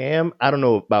 will.i.am, I don't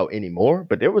know about anymore,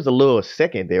 but there was a little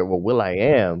second there where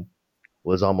will.i.am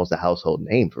was almost a household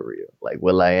name for real. Like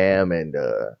will.i.am and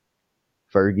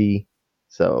Fergie.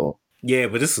 So yeah,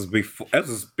 but this was before.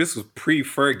 This was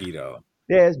pre-Fergie though.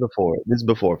 Yeah, this is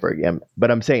before Fergie.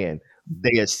 But I'm saying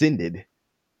they ascended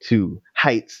to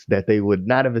heights that they would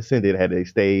not have ascended had they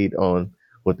stayed on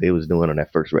what they was doing on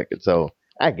that first record. So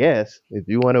I guess if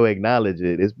you want to acknowledge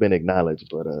it, it's been acknowledged,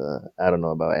 but I don't know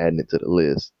about adding it to the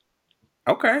list.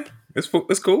 Okay, it's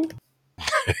cool.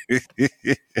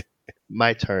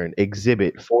 My turn.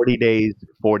 Exhibit 40 Days,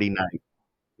 40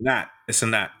 Nights. It's a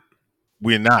not.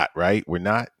 We're not, right? We're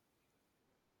not.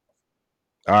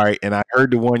 All right, and I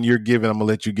heard the one you're giving. I'm gonna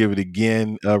let you give it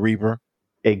again, Reaper.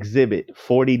 Exhibit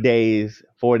 40 Days,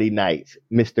 40 Nights.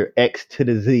 Mr. X to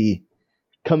the Z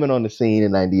coming on the scene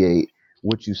in 98.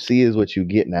 What you see is what you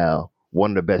get now.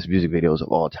 One of the best music videos of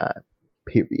all time.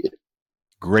 Period.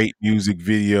 Great music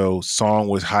video. Song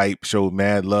was hype. Showed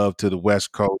mad love to the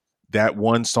West Coast. That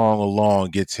one song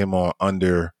alone gets him on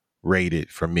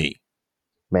underrated for me.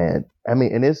 Man, I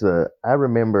mean, and I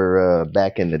remember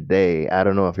back in the day, I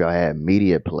don't know if y'all had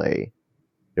Media Play.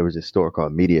 There was a store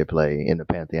called Media Play in the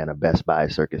Pantheon of Best Buy,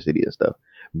 Circuit City and stuff.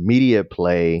 Media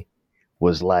Play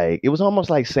was like, it was almost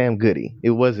like Sam Goody.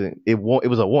 It was a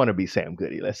wannabe Sam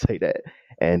Goody, let's say that.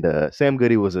 And Sam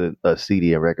Goody was a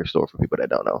CD and record store for people that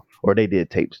don't know. Or they did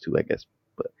tapes too, I guess.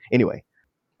 But anyway,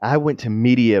 I went to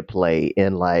Media Play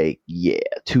in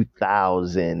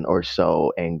 2000 or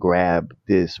so and grabbed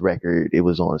this record. It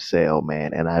was on sale,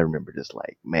 man. And I remember just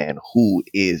like, man, who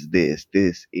is this?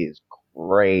 This is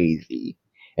crazy.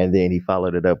 And then he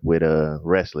followed it up with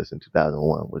Restless in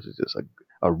 2001, which is just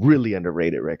a really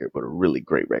underrated record, but a really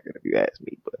great record if you ask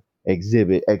me. But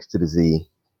Exhibit X to the Z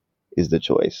is the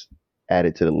choice. Add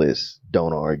it to the list.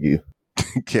 Don't argue.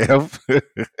 Kev?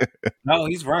 No,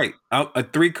 he's right. A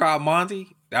 3 Card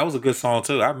Monty. That was a good song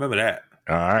too. I remember that.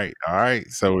 All right.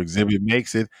 So Exhibit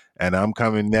makes it, and I'm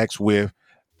coming next with.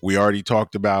 We already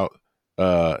talked about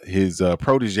his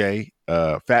protege,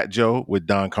 Fat Joe, with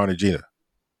Don Cartagena.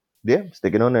 Yeah,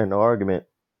 sticking on there, no argument.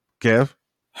 Kev,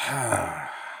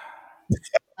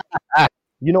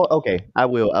 You know, okay, I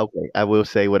will. Okay, I will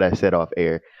say what I said off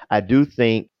air. I do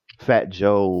think Fat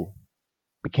Joe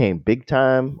became big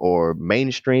time or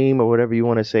mainstream or whatever you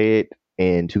want to say it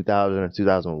in 2000 or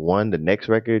 2001. The next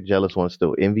record, Jealous One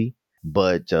Still Envy.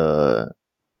 But Don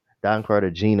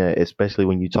Cartagena, especially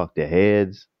when you talk to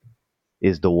heads,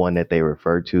 is the one that they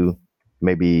refer to.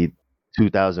 Maybe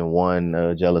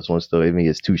 2001, Jealous One Still Envy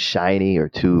is too shiny or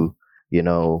too, you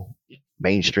know,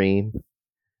 mainstream.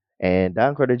 And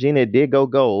Don Cartagena did go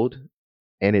gold,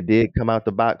 and it did come out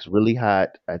the box really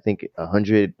hot. I think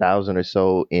 100,000 or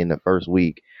so in the first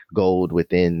week, gold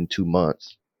within 2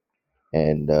 months.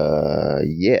 And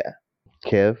yeah,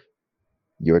 Kev,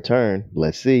 your turn.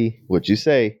 Let's see what you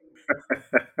say.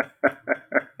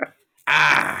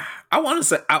 I want to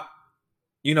say,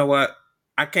 you know what?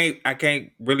 I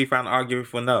can't really find an argument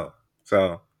for no.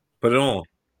 So put it on.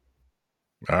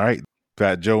 all right.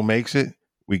 Fat Joe makes it.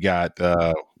 We got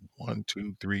 1,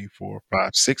 2, 3, 4, 5,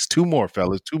 6. Two more,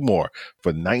 fellas. Two more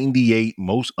for 98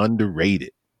 most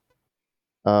underrated.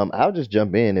 I'll just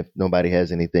jump in if nobody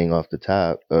has anything off the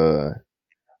top.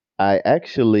 I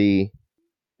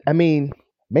mean,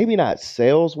 maybe not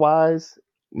sales wise,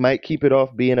 might keep it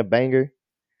off being a banger,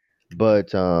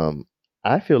 but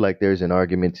I feel like there's an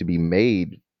argument to be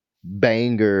made.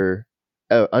 Banger,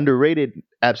 underrated,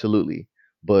 absolutely,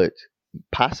 but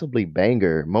possibly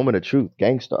banger. Moment of Truth,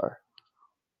 Gangstar.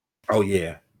 Oh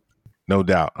yeah. No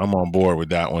doubt. I'm on board with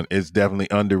that one. It's definitely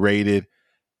underrated,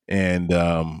 and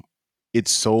it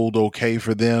sold okay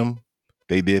for them.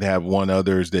 They did have one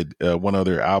other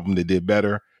album that did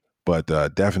better, but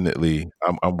definitely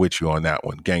I'm with you on that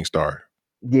one. Gangstar.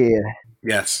 Yeah.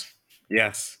 Yes.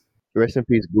 Yes. Rest in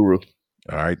peace, Guru.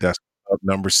 All right, that's up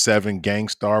number 7,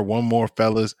 Gangstar. One more,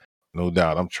 fellas. No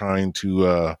doubt. I'm trying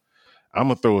to I'm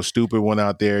gonna throw a stupid one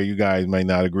out there. You guys may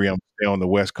not agree. I'm gonna stay on the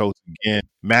West Coast again.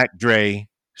 Mac Dre,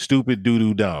 Stupid Doo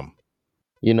Doo Dumb.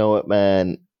 You know what,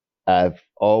 man? I've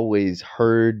always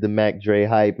heard the Mac Dre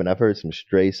hype, and I've heard some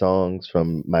stray songs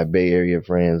from my Bay Area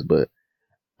friends, but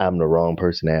I'm the wrong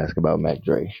person to ask about Mac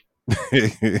Dre.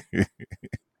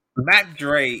 Mac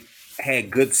Dre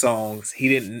had good songs. He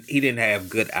didn't have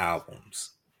good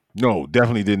albums. No,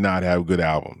 definitely did not have good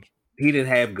albums. He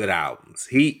didn't have good albums.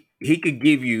 He could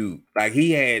give you like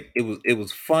it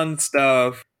was fun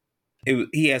stuff.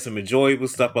 He had some enjoyable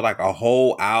stuff, but like a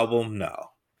whole album, no.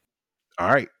 All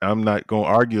right, I'm not gonna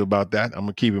argue about that. I'm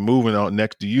gonna keep it moving on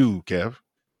next to you, Kev.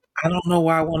 I don't know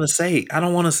why I want to say. I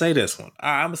don't want to say this one.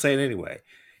 I'm gonna say it anyway.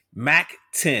 Mac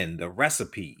 10, The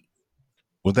Recipe.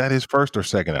 Was that his first or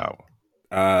second album?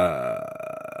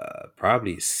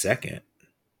 Probably second.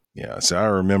 Yeah, so I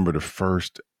remember the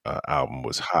first album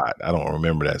was hot. I don't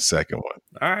remember that second one.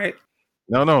 All right.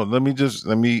 No. Let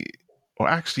me. Well,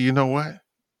 actually, you know what?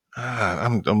 Let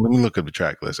me look at the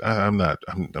track list. I'm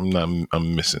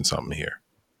missing something here.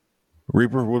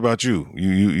 Reaper, what about you?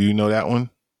 You know that one?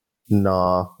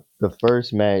 Nah, the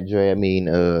first Mac Dre,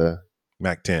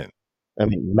 Mac 10.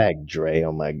 Mac Dre,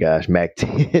 oh my gosh, Mac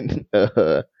 10,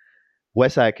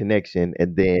 West Side Connection,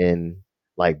 and then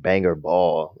like Banger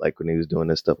Ball, like when he was doing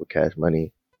this stuff with Cash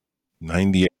Money.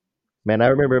 98. Man, I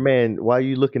remember, man, while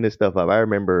you looking this stuff up, I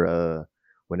remember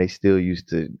when they still used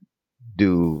to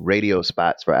do radio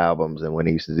spots for albums and when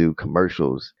they used to do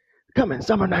commercials. Coming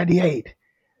summer 98,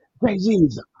 Ray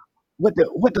Z's with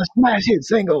the smash hit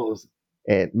singles.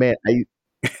 And man,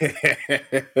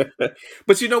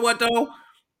 But you know what though?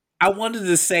 I wanted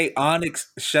to say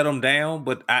Onyx shut them down,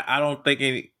 but I don't think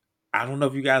I don't know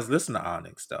if you guys listen to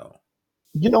Onyx though.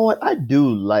 you know what? I do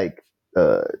like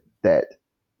that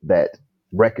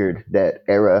record, that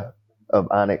era of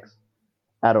Onyx.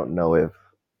 I don't know if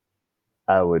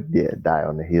I would die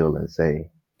on the hill and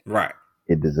say Right.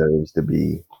 it deserves to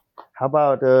be. How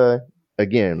about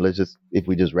again, if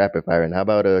we just rapid fire, and how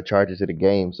about Charges to the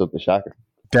Game, Silk the Shocker?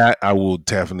 That I will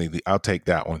definitely. I'll take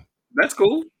that one. That's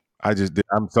cool.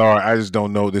 I'm sorry. I just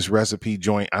don't know this Recipe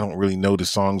joint. I don't really know the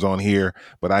songs on here,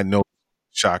 but I know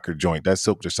Shocker joint. That's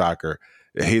Silk the Shocker.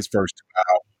 His first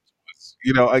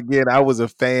 2 albums. Again, I was a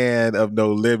fan of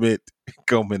No Limit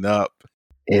coming up.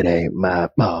 It ain't my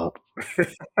fault.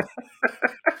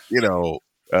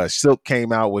 Silk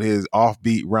came out with his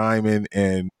offbeat rhyming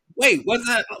and wait,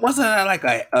 wasn't that like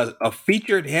a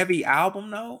featured heavy album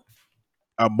though?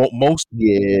 Most,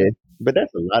 yeah, but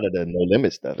that's a lot of the No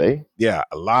Limit stuff, eh? Yeah,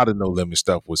 a lot of No Limit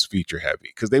stuff was feature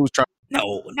heavy because they was trying.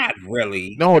 No, not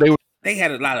really. No, they were they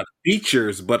had a lot of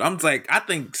features, but I'm like,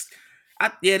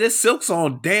 this Silk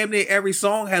song, damn near every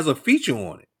song has a feature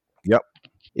on it. Yep.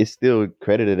 It's still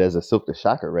credited as a Silk the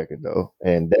Shocker record though,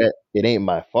 and that It Ain't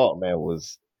My Fault, man,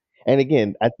 was. And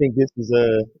again, I think this is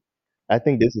a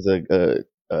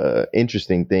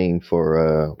interesting thing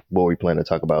for what we plan to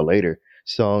talk about later.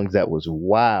 Songs that was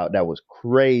wild, that was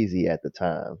crazy at the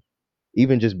time.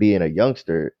 Even just being a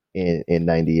youngster in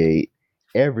 '98,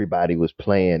 everybody was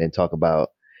playing and talk about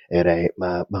it ain't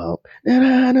my fault. It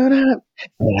ain't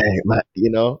my,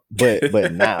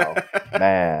 But now,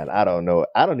 man, I don't know.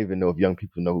 I don't even know if young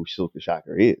people know who Silk the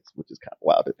Shocker is, which is kind of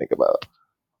wild to think about.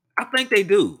 I think they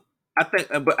do.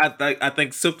 I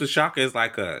think Silk the Shocker is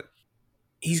like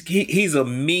he's a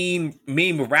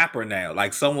meme rapper now,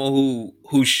 like someone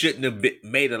who shouldn't have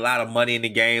made a lot of money in the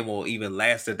game or even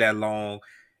lasted that long.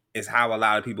 Is how a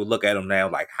lot of people look at him now.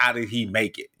 Like, how did he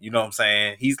make it? You know what I'm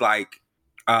saying? He's like,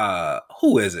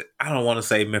 who is it? I don't want to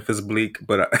say Memphis Bleak,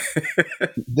 but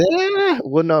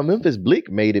Well, no, Memphis Bleak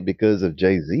made it because of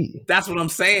Jay-Z. that's what I'm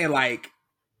saying. Like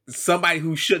somebody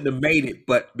who shouldn't have made it,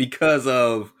 but because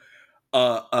of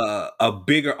a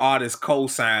bigger artist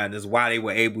co-sign is why they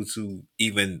were able to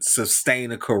even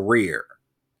sustain a career.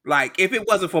 Like if it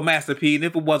wasn't for Master P and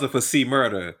if it wasn't for C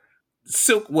Murder,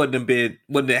 Silk wouldn't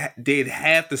have did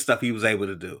half the stuff he was able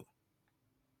to do.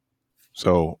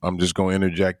 So I'm just going to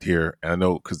interject here. I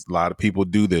know because a lot of people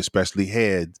do this, especially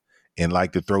heads, and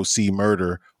like to throw C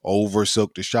Murder over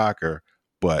Silk the Shocker.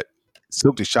 But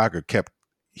Silk the Shocker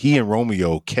he and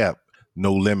Romeo kept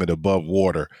No Limit above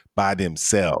water by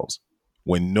themselves.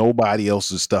 When nobody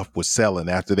else's stuff was selling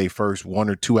after they first 1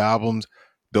 or 2 albums,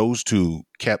 those two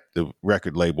kept the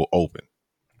record label open.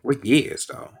 What years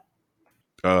though?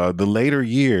 The later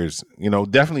years,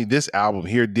 definitely this album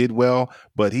here did well,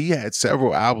 but he had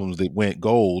several albums that went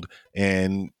gold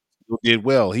and did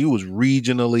well. He was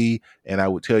regionally, and I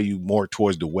would tell you more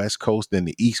towards the West Coast than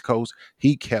the East Coast.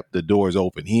 He kept the doors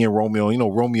open. He and Romeo,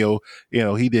 Romeo,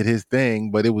 he did his thing,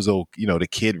 but it was, the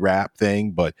kid rap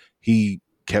thing, but he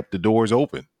kept the doors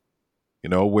open.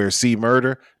 Where C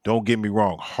Murder, don't get me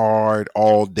wrong, hard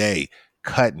all day,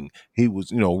 cutting. He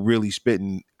was, really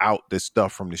spitting out the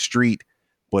stuff from the street.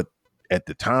 But at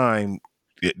the time,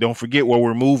 don't forget where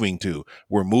we're moving to.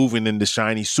 We're moving in the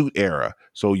shiny suit era.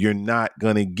 So you're not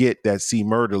going to get that C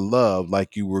Murder love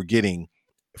like you were getting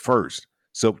first.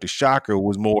 Silk the Shocker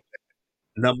was more.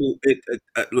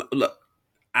 Look,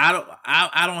 I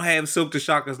don't have Silk the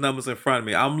Shocker's numbers in front of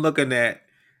me. I'm looking at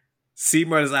C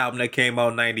Murder's album that came out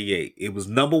in '98. It was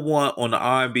number 1 on the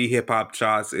R&B hip hop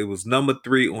charts. It was number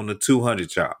 3 on the 200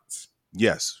 charts.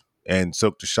 Yes. And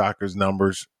Silk the Shocker's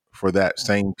numbers for that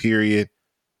same period,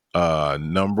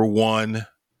 number 1,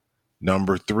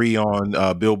 number 3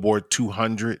 on Billboard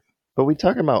 200. But we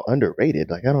talking about underrated.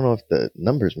 Like, I don't know if the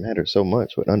numbers matter so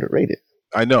much with underrated.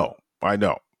 I know.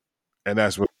 And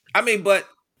that's what I mean, but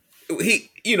he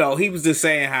was just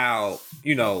saying how,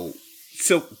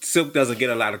 Silk doesn't get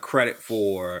a lot of credit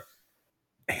for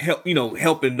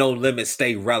helping No Limit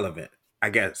stay relevant,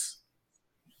 I guess.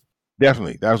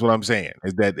 Definitely. That's what I'm saying.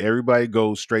 Is that everybody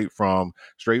goes straight from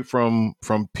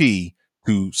P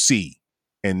to C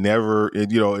and never, and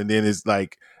then it's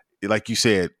like you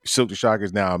said, Silk the Shocker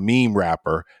is now a meme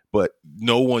rapper, but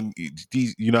no one,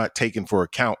 you're not taking for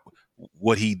account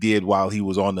what he did while he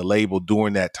was on the label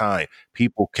during that time.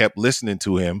 People kept listening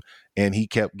to him and he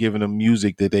kept giving them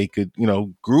music that they could,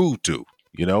 groove to.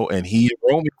 And he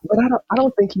Romeo. But I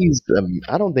don't think he's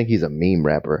a meme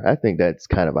rapper. I think that's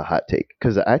kind of a hot take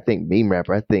because I think meme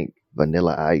rapper. I think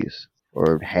Vanilla Ice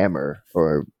or Hammer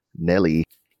or Nelly.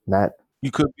 Not.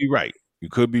 You could be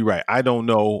right. I don't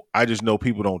know. I just know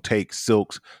people don't take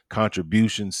Silk's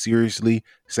contribution seriously.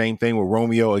 Same thing with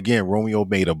Romeo. Again, Romeo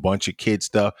made a bunch of kid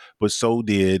stuff, but so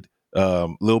did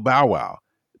Lil Bow Wow.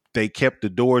 They kept the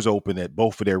doors open at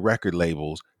both of their record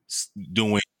labels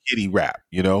doing kiddie rap,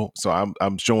 So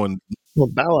I'm showing. Well,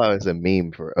 Bow Wow is a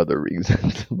meme for other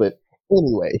reasons, but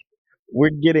anyway, we're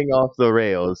getting off the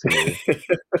rails here.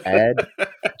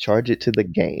 Charge it to the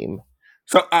game.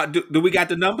 So, do we got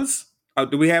the numbers?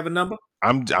 Do we have a number?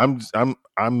 I'm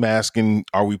asking,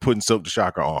 are we putting Silk the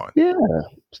Shocker on? Yeah,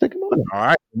 stick him on. All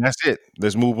right, that's it.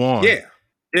 Let's move on.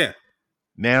 Yeah.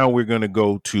 Now we're gonna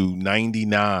go to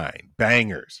 99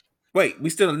 bangers. Wait, we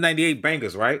still in 98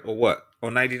 bangers, right? Or what?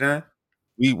 Or 99?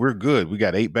 We're good. We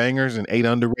got 8 bangers and 8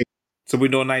 underrated. So we're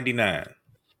doing 99.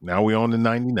 Now we're on the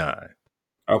 99.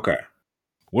 Okay.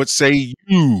 What say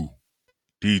you,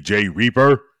 DJ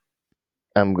Reaper?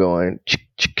 I'm going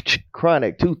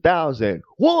Chronic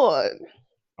 2001.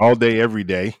 All day, every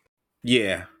day.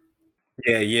 Yeah,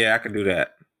 I can do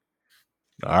that.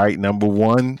 All right, number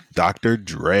 1, Dr.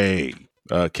 Dre.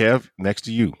 Kev, next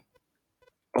to you.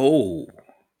 Oh,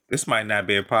 this might not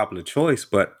be a popular choice,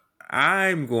 but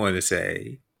I'm going to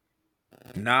say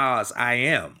Nas I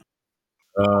Am.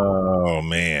 Oh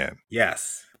man.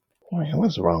 Yes. Man,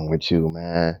 what's wrong with you,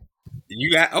 man?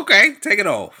 You got okay, take it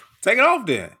off. Take it off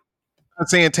then. I'm not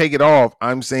saying take it off.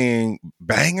 I'm saying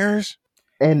bangers.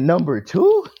 And number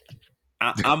 2?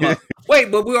 I'm a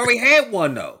wait, but we already had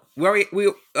one though. We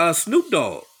Snoop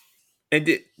Dogg. And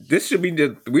this should be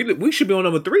we should be on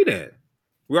number 3 then.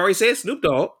 We already said Snoop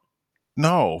Dogg.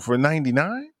 No, for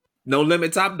 99? No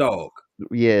Limit Top Dog.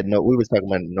 Yeah, no, we was talking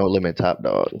about No Limit Top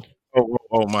Dog.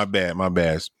 Oh, my bad. My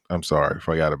bad. I'm sorry.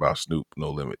 Forgot about Snoop, No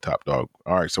Limit, Top Dog.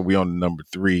 All right, so we on number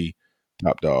 3,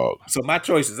 Top Dog. So my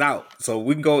choice is out. So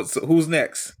we can go. So who's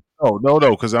next? Oh, no,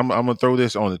 because I'm gonna throw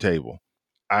this on the table.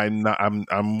 I'm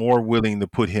more willing to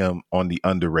put him on the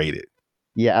underrated.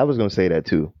 Yeah, I was gonna say that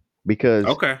too because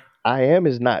Okay. I Am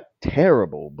is not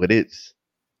terrible, but It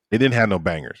didn't have no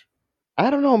bangers. I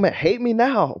don't know, man. Hate Me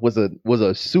Now was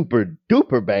a super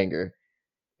duper banger,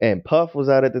 and Puff was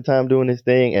out at the time doing his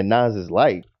thing, and Nas's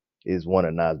Life is one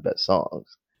of Nas' best songs.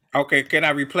 Okay. Can I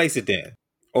replace it then,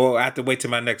 or I have to wait till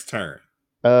my next turn?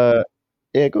 Yeah,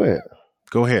 go ahead.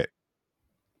 Go ahead.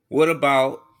 What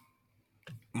about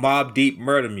Mobb Deep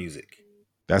Murder Music?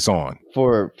 That's on.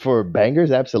 For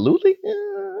bangers, absolutely.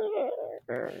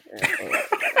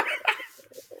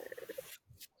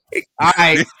 All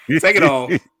right, take it off.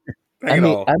 Take it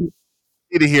off. I'm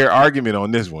Need to hear argument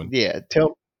on this one. yeah.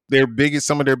 Some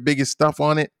of their biggest stuff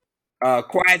on it.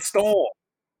 Quiet Storm.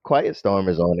 Quiet Storm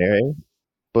is on there,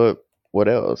 but what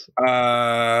else?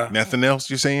 Nothing else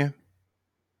you're saying?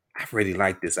 I really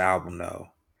like this album though.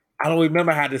 I don't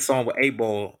remember how this song with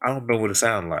 8-Ball. I don't remember what it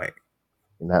sounded like.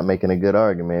 You're not making a good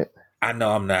argument. I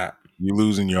know I'm not. You're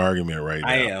losing your argument right now.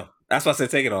 I am. That's why I said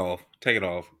take it off. Take it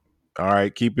off. All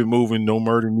right, keep it moving. No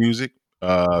murder music.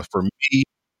 For me,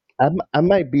 I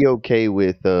might be okay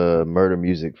with Murder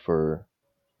Music for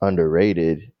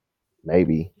underrated,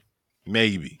 maybe.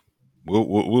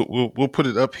 we'll put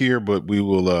it up here, but we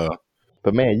will.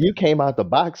 But man, you came out the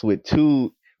box with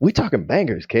 2. We talking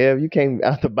bangers, Kev. You came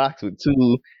out the box with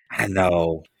 2. I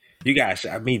know. You guys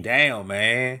shot me down,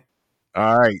 man.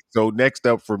 All right. So next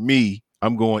up for me,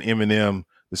 I'm going Eminem,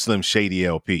 the Slim Shady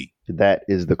LP. That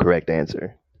is the correct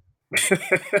answer.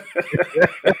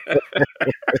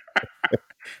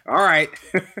 All right.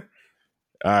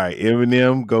 All right.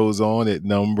 Eminem goes on at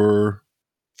number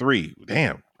 3.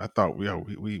 Damn. I thought we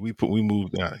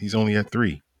moved down. He's only at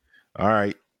 3. All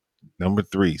right. Number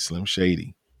 3, Slim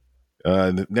Shady.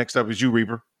 Next up is you,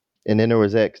 Reaper. And then there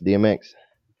was DMX.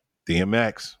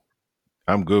 DMX.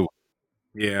 I'm good.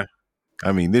 Yeah.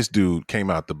 I mean, this dude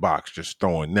came out the box just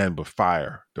throwing nothing but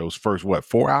fire. Those first,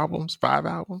 4 albums, 5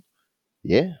 albums?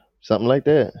 Yeah, something like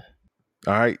that.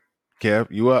 All right.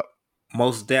 Kev, you up?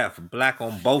 Mos Def, Black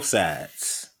on Both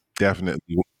Sides.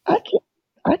 Definitely.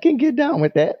 I can get down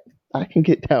with that.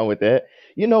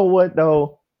 You know what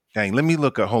though? Dang, let me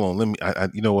look up. Hold on.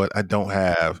 You know what? I don't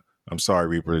have. I'm sorry,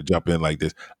 Reaper, to jump in like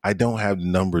this. I don't have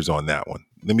numbers on that one.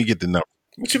 Let me get the number.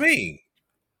 What you mean?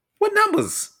 What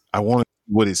numbers? I want to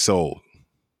see what it sold.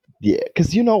 Yeah,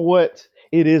 because you know what?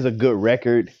 It is a good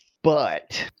record,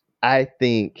 but I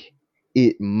think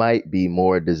it might be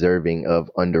more deserving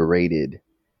of underrated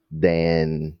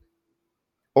than,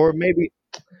 or maybe,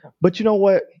 but you know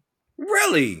what?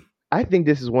 Really? I think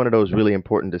this is one of those really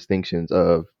important distinctions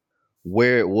of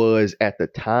where it was at the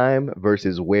time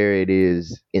versus where it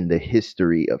is in the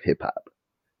history of hip hop.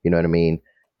 You know what I mean?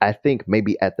 I think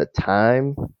maybe at the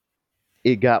time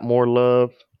it got more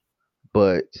love,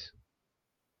 but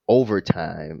over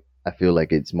time, I feel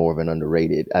like it's more of an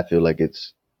underrated. I feel like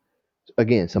it's,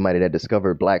 again, somebody that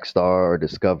discovered Black Star or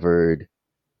discovered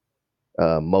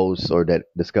Mos or that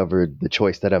discovered the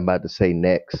choice that I'm about to say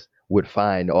next would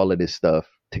find all of this stuff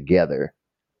together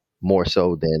more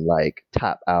so than like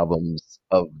top albums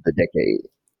of the decade.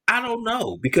 I don't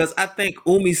know because I think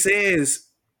Umi Says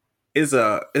is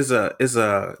a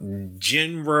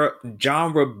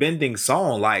genre bending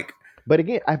song. Like, But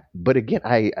again,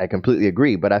 I completely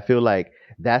agree. But I feel like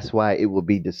that's why it will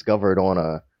be discovered on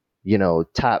a,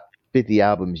 top 50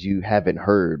 albums you haven't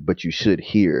heard but you should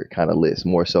hear kind of list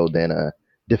more so than a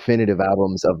definitive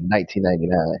albums of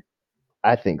 1999.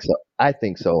 I think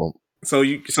so. so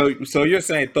you're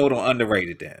saying throw it on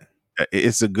underrated then?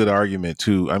 It's a good argument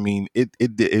too. I mean, it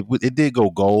did go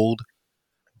gold,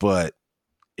 but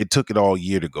it took it all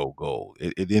year to go gold.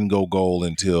 It didn't go gold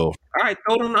until. All right,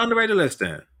 throw it on the underrated list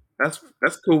then. That's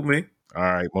cool with me. All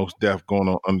right, Mos Def going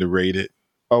on underrated.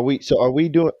 Are we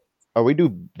doing Are we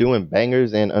doing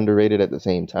bangers and underrated at the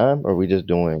same time, or are we just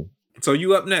doing? So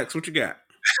you up next? What you got?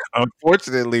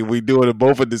 Unfortunately, we doing it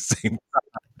both at the same.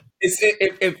 It's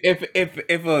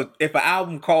if an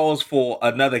album calls for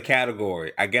another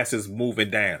category, I guess it's moving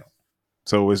down.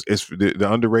 So it's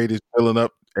the underrated is filling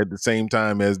up at the same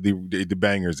time as the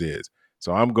bangers is.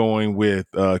 So I'm going with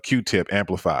Q-Tip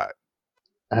Amplified.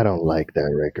 I don't like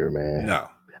that record, man. No,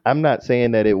 I'm not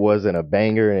saying that it wasn't a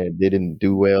banger and it didn't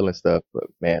do well and stuff, but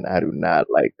man, I do not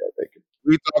like that record.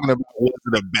 We're talking about, was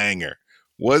it a banger?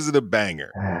 Was it a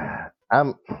banger?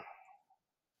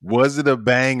 Was it a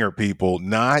banger, people?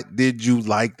 Not did you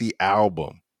like the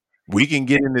album? We can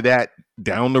get into that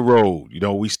down the road. You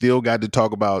know, we still got to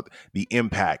talk about the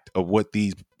impact of what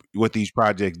these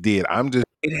projects did.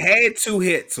 it had 2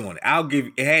 hits on it. I'll give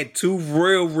you. It had 2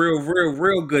 real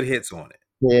good hits on it.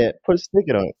 Yeah, stick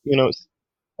it on. You know,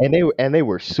 and they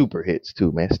were super hits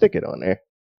too, man. Stick it on there.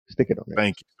 Stick it on there.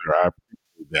 Thank you, sir. I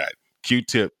appreciate that.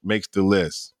 Q-Tip makes the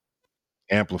list.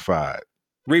 Amplified.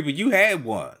 Reba, you had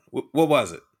one. What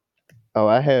was it? Oh,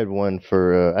 I had one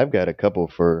for. I've got a couple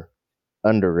for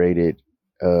underrated.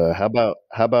 How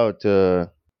about the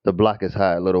Block is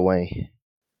Hot, Lil Wayne?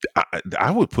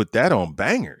 I would put that on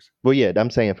bangers. Well, yeah,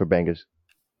 I'm saying for bangers.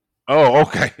 Oh,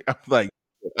 okay. I'm like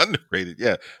underrated.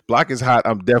 Yeah, Block is Hot.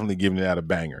 I'm definitely giving that a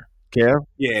banger. Kev?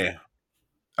 Yeah.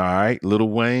 All right, Lil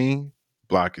Wayne.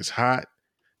 Block is Hot.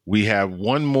 We have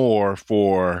one more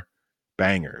for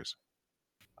bangers.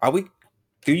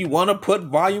 Do you want to put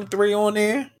Volume 3 on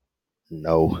there?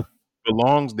 No.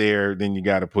 Belongs there, then you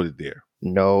got to put it there.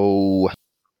 No.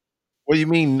 What do you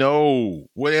mean no?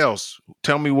 What else?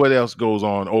 Tell me what else goes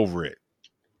on over it.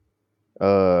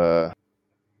 Put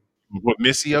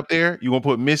Missy up there? You gonna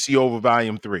put Missy over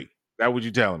Volume 3? That what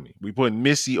you telling me? We put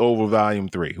Missy over Volume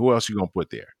 3. Who else you gonna put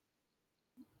there?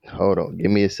 Hold on, give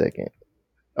me a second.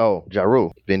 Oh, Ja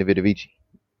Rule, Veni Vidi Vici.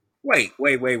 Wait.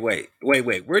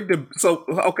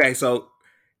 So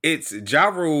it's Ja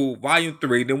Rule Volume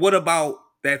 3. Then what about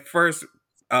that first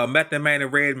Method Man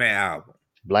and Redman album?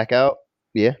 Blackout?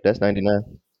 Yeah, that's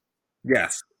 99.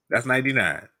 Yes, that's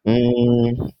 99.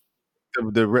 The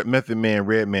Method Man,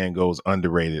 Redman goes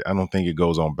underrated. I don't think it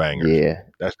goes on bangers. Yeah.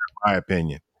 That's my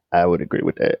opinion. I would agree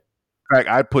with that. In fact,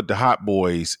 I'd put the Hot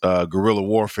Boys Guerrilla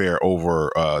Warfare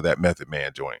over that Method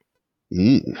Man joint.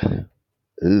 Ew.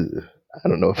 I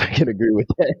don't know if I can agree with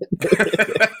that.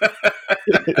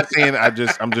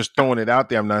 I'm just throwing it out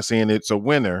there. I'm not saying it's a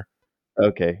winner.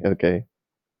 Okay.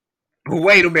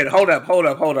 Wait a minute. Hold up. I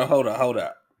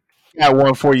got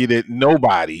one for you that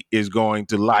nobody is going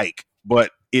to like,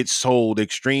 but it sold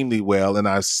extremely well, and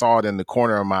I saw it in the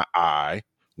corner of my eye.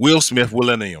 Will Smith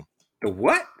Millennium. The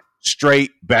what? Straight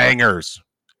bangers.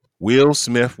 Will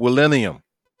Smith Millennium.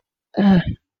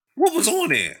 What was on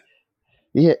there?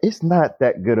 Yeah, it's not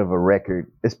that good of a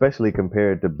record, especially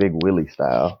compared to Big Willie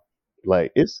style.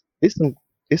 Like it's some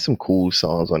cool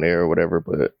songs on there or whatever,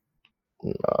 but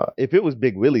if it was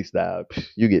Big Willie style,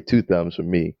 you get 2 thumbs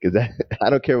from me because I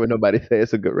don't care what nobody says.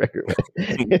 It's a good record.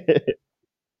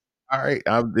 All right,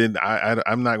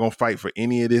 I'm not gonna fight for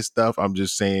any of this stuff. I'm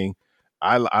just saying,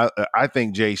 I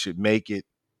think Jay should make it,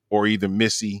 or either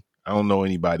Missy. I don't know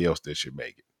anybody else that should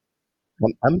make it.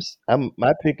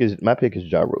 My pick is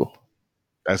Ja Rule.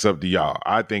 That's up to y'all.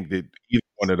 I think that either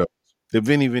one of those. The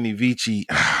Veni Vidi Vici,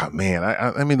 man.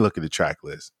 Let me look at the track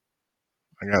list.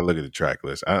 I gotta look at the track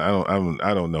list. I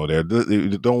don't know there.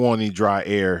 Don't want any dry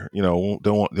air. You know,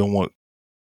 don't want.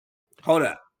 Hold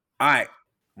up. All right.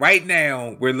 Right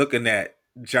now we're looking at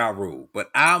Ja Rule, but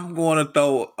I'm going to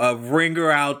throw a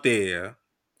ringer out there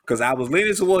because I was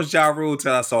leaning towards Ja Rule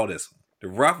till I saw this one. The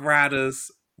Rough Riders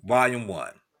Volume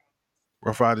 1.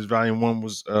 Rough Riders Volume 1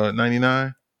 was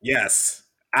 99. Yes,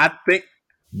 I think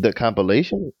the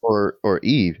compilation or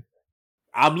Eve.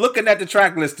 I'm looking at the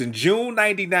track list in June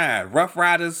 99. Rough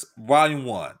Riders Volume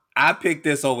 1. I picked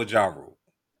this over Ja Rule.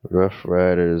 Rough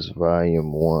Riders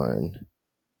Volume 1.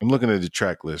 I'm looking at the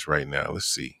track list right now. Let's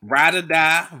see. Ride or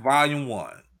Die Volume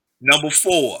 1. Number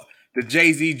 4, the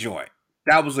Jay-Z joint.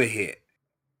 That was a hit.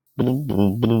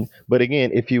 But again,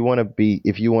 if you want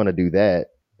to do that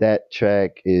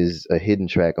track is a hidden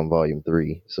track on Volume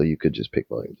 3, so you could just pick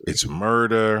Volume 3. It's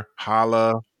Murder,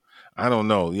 Holla. I don't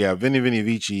know. Yeah, Veni Vidi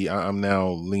Vici. I'm now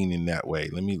leaning that way.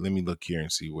 Let me look here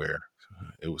and see where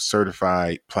it was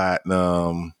certified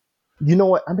platinum. You know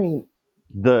what? I mean,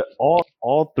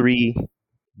 all 3.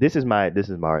 This is my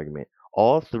argument.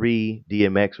 All 3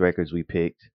 DMX records we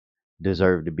picked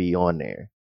deserve to be on there.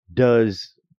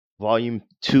 Does Volume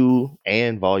 2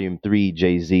 and Volume 3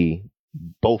 Jay-Z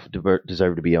both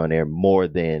deserve to be on there more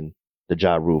than the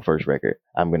Ja Rule first record?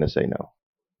 I'm gonna say no.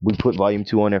 we put Volume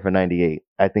 2 on there for 98.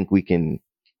 I think we can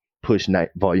push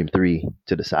Volume 3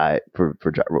 to the side for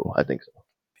Ja Rule. I think so.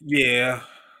 Yeah,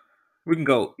 we can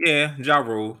go. Yeah, Ja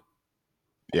Rule.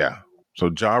 Yeah. So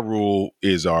Ja Rule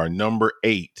is our number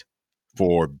 8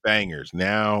 for bangers.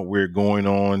 Now we're going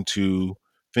on to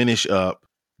finish up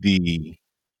the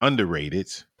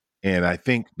underrateds. And I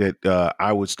think that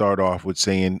I would start off with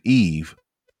saying Eve,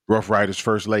 Rough Riders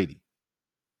First Lady.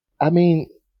 I mean,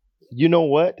 you know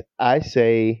what? I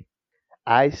say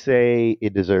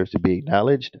it deserves to be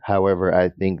acknowledged. However, I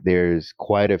think there's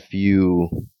quite a few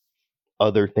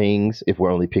other things. If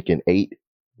we're only picking 8,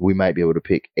 we might be able to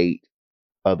pick 8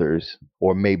 others,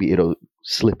 or maybe it'll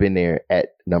slip in there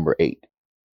at number 8.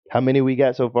 How many we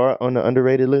got so far on the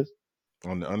underrated list?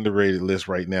 On the underrated list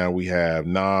right now, we have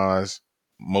Nas,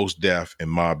 Mos Def, and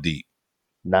Mobb Deep.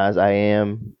 Nas, I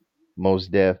Am, Mos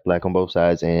Def, Black on Both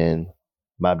Sides, and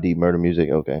Mobb Deep, Murder Music.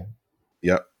 Okay.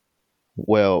 Yep.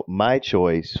 Well, my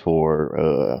choice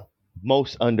for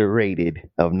most underrated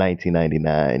of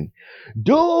 1999,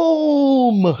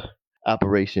 Doom,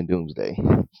 Operation Doomsday.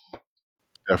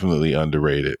 Definitely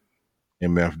underrated.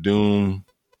 MF Doom.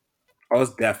 Oh,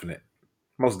 it's definite.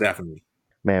 Most definitely.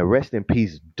 Man, rest in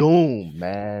peace, Doom,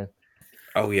 man.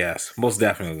 Oh yes, most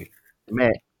definitely.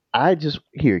 Man, I just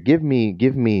here give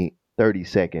me 30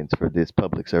 seconds for this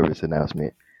public service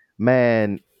announcement.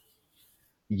 Man,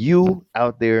 you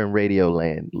out there in Radio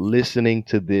Land listening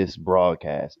to this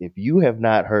broadcast, if you have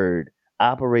not heard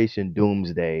Operation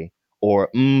Doomsday or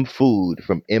Food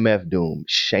from MF Doom,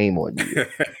 shame on you.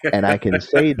 And I can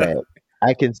say that.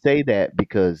 I can say that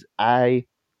because I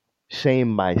shame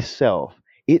myself.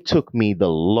 It took me the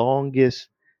longest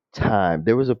time.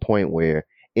 There was a point where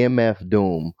MF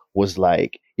Doom was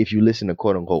like, if you listen to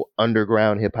quote unquote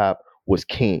underground hip hop, was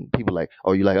king. People like,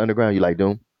 oh, you like underground, you like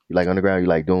Doom, you like underground, you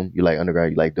like Doom, you like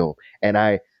underground, you like Doom. And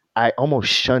I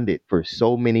almost shunned it for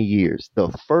so many years.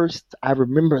 I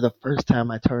remember the first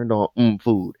time I turned on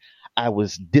Food, I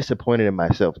was disappointed in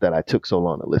myself that I took so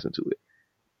long to listen to it.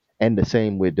 And the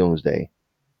same with Doomsday.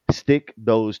 Stick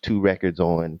those 2 records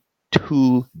on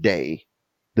today.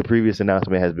 The previous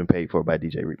announcement has been paid for by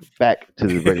DJ Reaper. Back to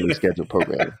the regularly scheduled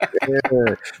programming.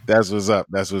 Yeah, that's what's up.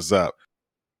 That's what's up.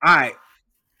 All right.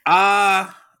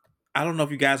 I don't know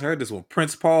if you guys heard this one.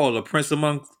 Prince Paul, the Prince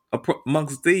amongst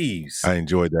Thieves. I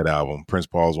enjoyed that album. Prince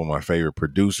Paul is one of my favorite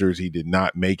producers. He did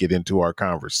not make it into our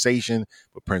conversation,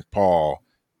 but Prince Paul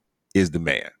is the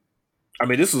man. I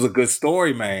mean, this was a good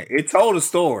story, man. It told a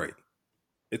story.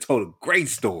 It told a great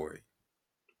story.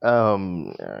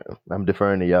 I'm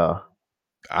deferring to y'all.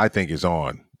 I think it's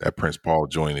on. That Prince Paul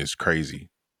joint is crazy.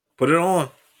 Put it on.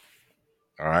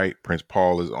 All right. Prince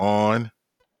Paul is on.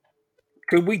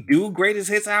 Could we do greatest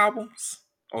hits albums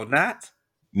or not?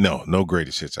 No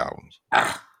greatest hits albums.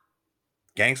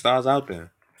 Gangstar's out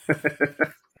there.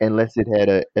 Unless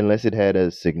it had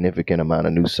a significant amount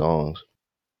of new songs.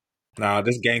 Nah,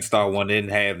 this Gangstar one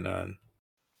didn't have none.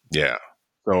 Yeah.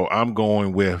 So I'm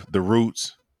going with The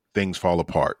Roots, Things Fall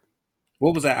Apart.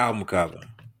 What was that album cover?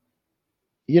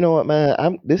 You know what,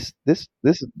 man? This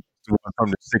From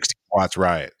the 60 Watts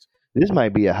Riots. This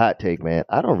might be a hot take, man.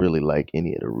 I don't really like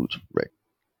any of the Roots records.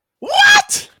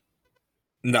 What?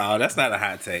 No, that's not a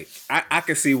hot take. I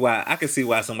can see why. I can see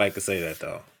why somebody could say that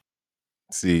though.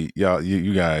 See, y'all,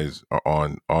 you guys are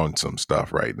on some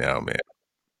stuff right now, man.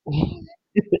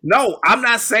 No, I'm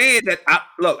not saying that.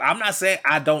 I'm not saying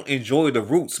I don't enjoy the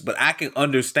Roots, but I can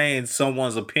understand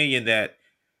someone's opinion that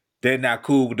they're not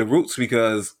cool with the Roots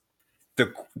because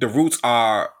the Roots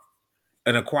are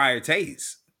an acquired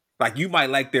taste. Like you might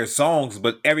like their songs,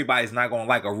 but everybody's not gonna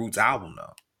like a Roots album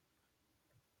though.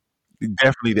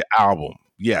 Definitely the album,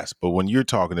 yes. But when you're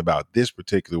talking about this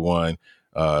particular one,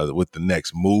 with the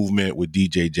Next Movement with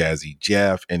DJ Jazzy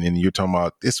Jeff, and then you're talking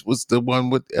about this is the one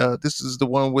with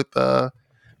Erykah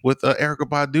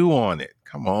Badu on it.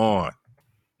 Come on.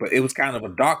 But it was kind of a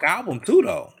dark album too,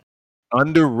 though.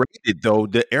 Underrated though,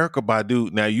 the Erykah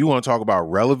Badu. Now you want to talk about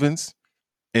relevance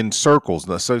in circles.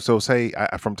 So say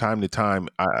from time to time,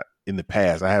 in the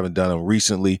past, I haven't done them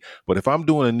recently, but if I'm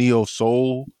doing a neo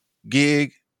soul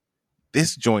gig,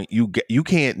 this joint you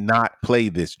can't not play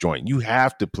this joint. You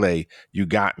have to play "You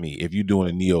Got Me" if you're doing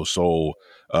a neo soul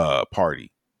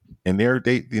party. And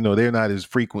they're not as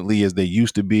frequently as they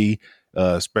used to be,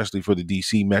 especially for the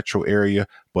DC metro area.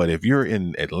 But if you're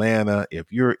in Atlanta,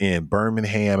 if you're in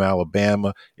Birmingham,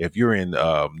 Alabama, if you're in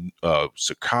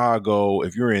Chicago,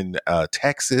 if you're in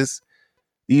Texas,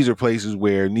 these are places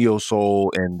where neo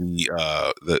soul and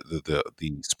the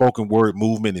spoken word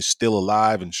movement is still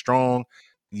alive and strong.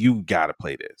 You gotta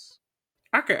play this.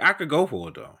 I could go for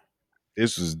it though.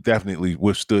 This was definitely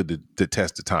withstood the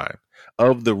test of time.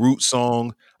 of the root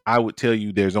song, I would tell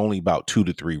you there's only about 2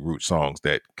 to 3 root songs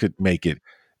that could make it,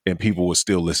 and people would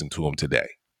still listen to them today.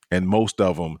 And most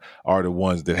of them are the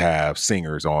ones that have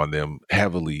singers on them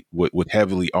heavily with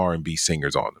heavily R&B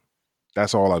singers on them.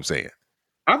 That's all I'm saying.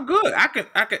 I'm good. I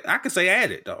can say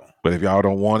add it though. But if y'all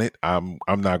don't want it, I'm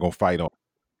not gonna fight on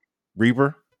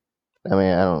Reaper. I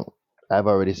mean, I've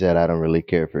already said I don't really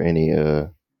care for any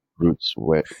Roots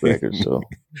records, so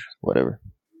whatever.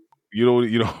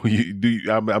 I'm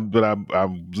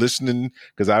listening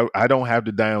because I don't have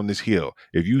to die on this hill.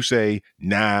 If you say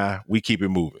nah, we keep it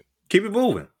moving. Keep it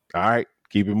moving. All right,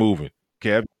 keep it moving.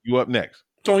 Kev, you up next?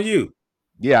 It's on you.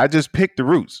 Yeah, I just picked the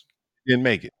Roots. Didn't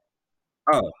make it.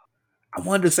 Oh, I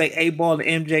wanted to say 8Ball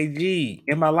and MJG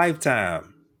in my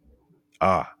lifetime.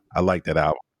 I like that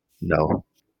album.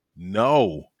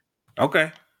 No.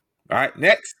 Okay. All right.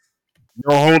 Next.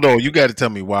 No, hold on. You got to tell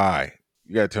me why.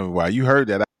 You heard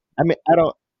that? I mean,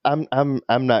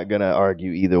 I'm not gonna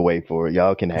argue either way for it.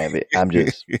 Y'all can have it. I'm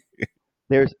just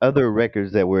there's other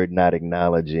records that we're not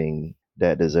acknowledging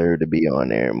that deserve to be on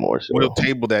there more so. We'll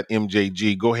table that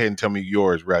MJG. Go ahead and tell me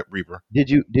yours, Reaper. Did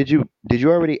you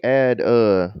already add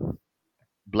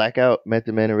Blackout,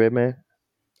 Method Man and Redman?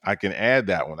 I can add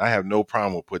that one. I have no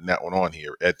problem with putting that one on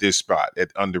here at this spot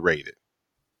at underrated.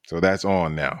 So that's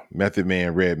on now. Method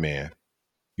Man, Redman.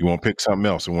 You want to pick something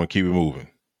else and want to keep it moving?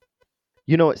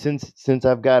 You know what? Since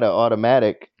I've got an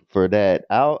automatic for that,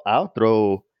 I'll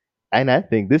throw, and I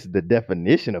think this is the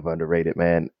definition of underrated,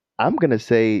 man. I'm gonna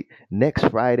say Next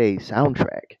Friday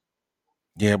soundtrack.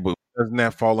 Yeah, but doesn't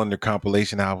that fall under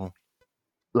compilation album?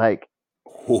 Like,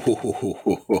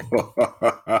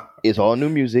 it's all new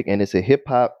music and it's a hip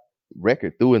hop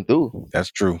record through and through.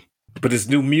 That's true. But it's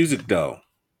new music though.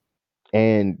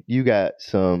 And you got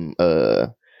some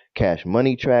Cash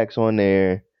Money tracks on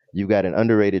there. You got an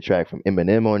underrated track from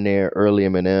Eminem on there, early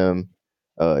Eminem.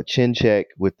 Chin Check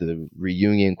with the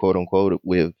reunion, quote unquote,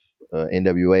 with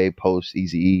NWA post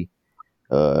Eazy-E.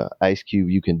 Ice Cube,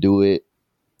 You Can Do It.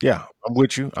 Yeah, I'm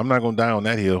with you. I'm not gonna die on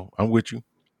that hill. I'm with you.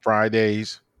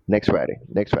 Fridays. Next Friday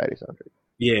soundtrack.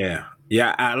 Yeah.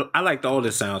 I liked all the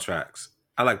soundtracks.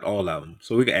 I liked all of them,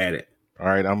 so we can add it. All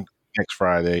right, I'm Next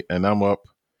Friday, and I'm up,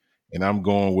 and I'm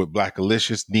going with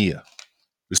Blackalicious Nia.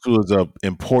 This was an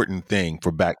important thing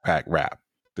for Backpack Rap.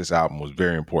 This album was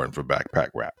very important for Backpack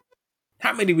Rap.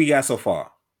 How many we got so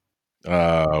far?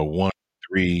 1,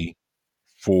 3,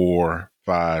 4,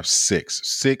 5, 6.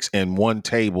 6 and one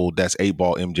table. That's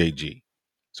 8Ball MJG.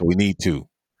 So we need 2.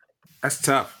 That's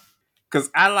tough. Cause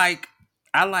I like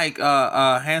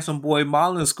Handsome Boy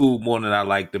Marlin School more than I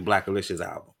like the Blackalicious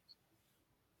album.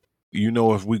 You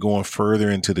know, if we're going further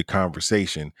into the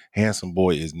conversation, Handsome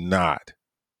Boy is not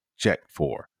checked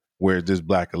for. Whereas this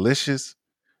Blackalicious,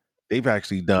 they've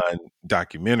actually done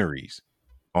documentaries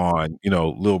on,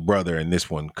 Lil Brother, and this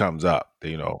one comes up,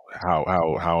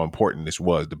 how important this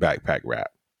was to Backpack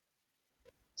Rap.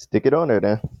 Stick it on there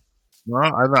then. No,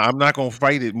 I'm not going to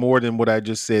fight it more than what I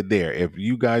just said there. If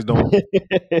you guys don't.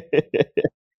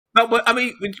 No, but I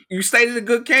mean, you stated a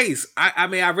good case. I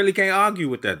mean, I really can't argue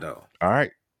with that though. All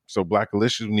right. So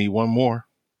Blackalicious, we need one more.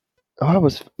 Oh, I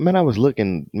was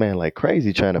looking, like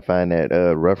crazy trying to find that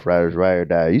Rough Riders Ride or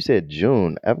Die. You said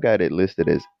June. I've got it listed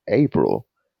as April.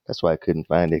 That's why I couldn't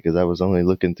find it, because I was only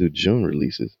looking through June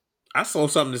releases. I saw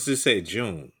something that just said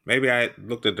June. Maybe I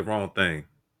looked at the wrong thing.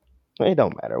 It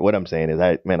don't matter. What I'm saying is,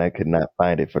 I could not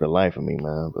find it for the life of me,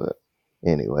 man. But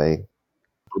anyway.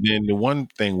 But then the one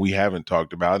thing we haven't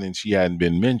talked about, and she hadn't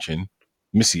been mentioned,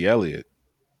 Missy Elliott.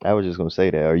 I was just going to say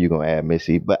that. Are you going to add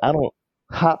Missy? But I don't.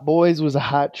 Hot Boys was a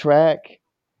hot track,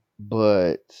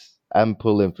 but I'm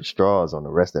pulling for straws on the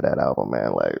rest of that album,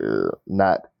 man. Like,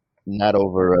 not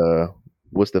over,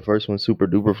 what's the first one? Super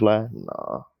Duper Fly?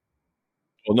 Nah.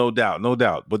 Well, no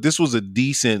doubt. But this was a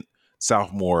decent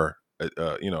sophomore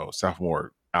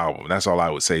album. That's all I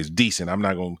would say is decent.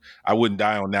 I wouldn't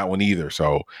die on that one either.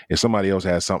 So if somebody else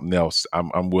has something else,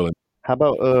 I'm willing. How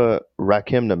about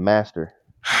Rakim the Master?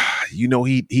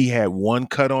 He had one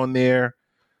cut on there,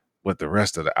 but the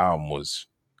rest of the album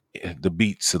the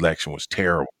beat selection was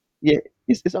terrible. Yeah,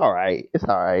 it's all right. It's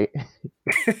all right.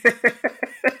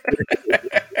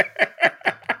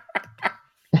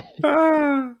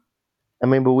 I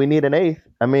mean, but we need an eighth.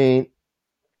 I mean,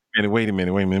 wait a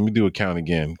minute. Let me do a count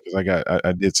again, because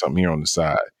I did something here on the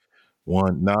side.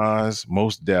 1, Nas,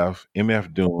 Mos Def,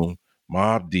 MF Doom,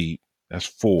 Mobb Deep. That's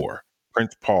 4.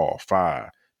 Prince Paul, 5.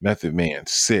 Method Man,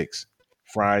 6.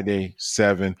 Friday,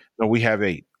 7. No, we have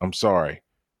 8. I'm sorry.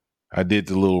 I did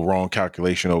the little wrong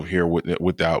calculation over here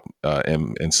without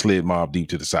and slid Mobb Deep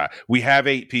to the side. We have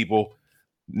 8 people.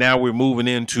 Now we're moving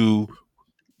into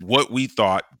what we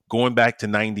thought going back to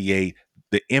 98,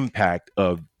 the impact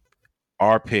of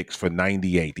our picks for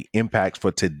 98, the impact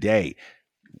for today.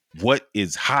 What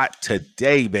is hot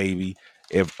today, baby,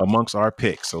 if amongst our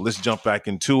picks. So let's jump back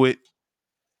into it.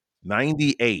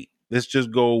 98. Let's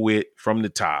just go with from the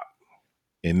top.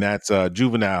 And that's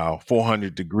Juvenile,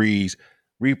 400 Degrees.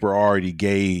 Reaper already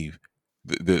gave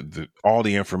the all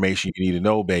the information you need to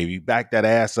know, baby. Back that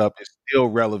ass up. It's still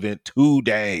relevant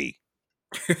today.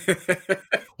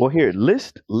 Well, here,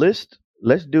 let's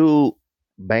do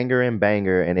banger and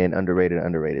banger and then underrated and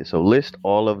underrated. So list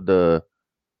all of the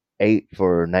 8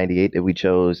 for 98 that we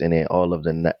chose and then all of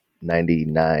the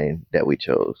 99 that we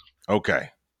chose. Okay.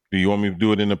 Do you want me to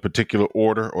do it in a particular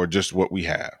order or just what we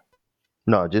have?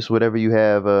 No, just whatever you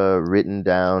have written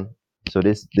down. So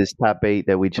this top 8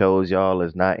 that we chose, y'all,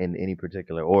 is not in any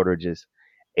particular order, just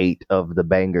 8 of the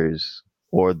bangers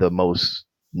or the most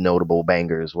notable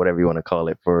bangers, whatever you want to call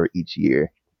it, for each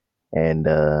year. And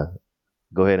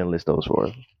go ahead and list those for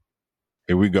us.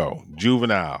 Here we go.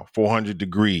 Juvenile, 400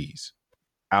 Degrees,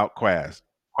 Outcast,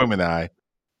 Quimini,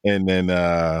 and then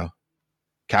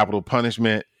Capital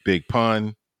Punishment, Big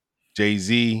Pun,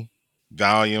 Jay-Z,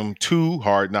 Volume 2,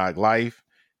 Hard Knock Life,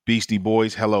 Beastie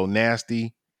Boys, Hello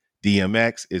Nasty,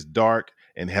 DMX is Dark,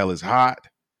 and Hell is Hot.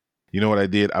 You know what I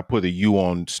did? I put a U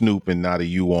on Snoop and not a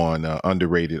U on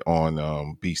underrated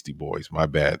on Beastie Boys. My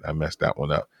bad. I messed that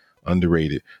one up.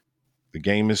 Underrated. The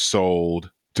Game is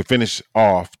Sold. To finish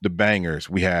off the bangers,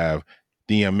 we have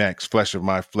DMX, Flesh of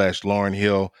My Flesh, Lauryn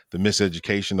Hill, The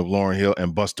Miseducation of Lauryn Hill,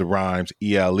 and Busta Rhymes,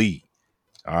 ELE.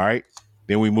 All right.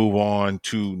 Then we move on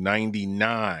to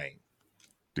 99.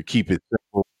 To keep it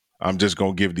simple, I'm just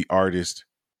going to give the artist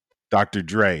Dr.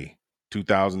 Dre,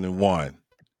 2001,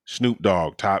 Snoop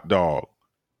Dogg, Top Dog,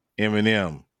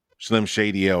 Eminem, Slim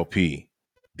Shady LP,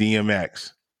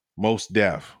 DMX, Most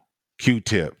Def,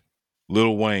 Q-Tip,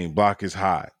 Lil Wayne, Block is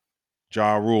Hot,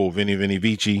 Ja Rule, Vinny Vinny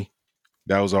Vici.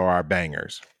 Those are our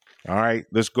bangers. All right,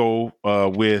 let's go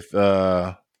with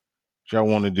what y'all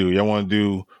want to do. Y'all want to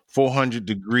do 400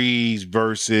 Degrees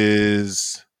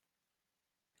versus...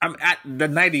 I'm at the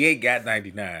 98 got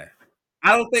 99.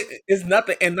 I don't think it's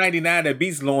nothing in 99 that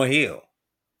beats Lauryn Hill.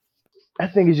 I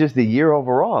think it's just the year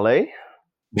overall, eh?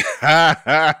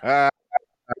 I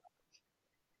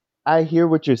hear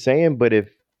what you're saying, but if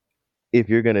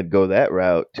you're gonna go that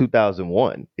route,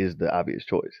 2001 is the obvious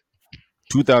choice.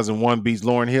 2001 beats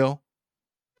Lauryn Hill?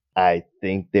 I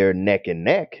think they're neck and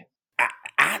neck.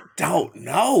 I don't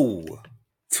know.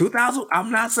 2000.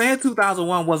 I'm not saying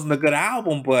 2001 wasn't a good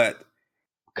album, but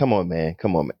come on, man.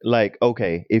 Like,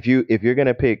 okay, if you're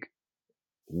gonna pick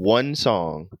one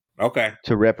song, okay,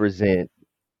 to represent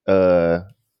Lauryn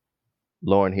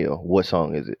Hill, what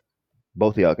song is it?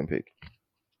 Both of y'all can pick.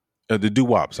 The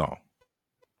doo-wop song.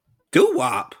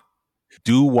 Doo-wop.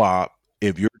 Doo-wop.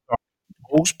 If you're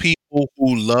most people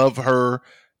who love her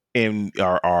and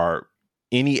are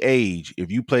any age,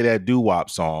 if you play that doo-wop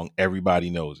song, everybody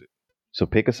knows it. So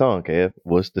pick a song, Kev.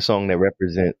 What's the song that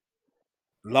represents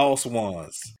Lost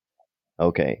Ones?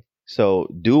 Okay, so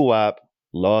doo-wop,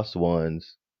 Lost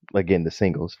Ones. Again, the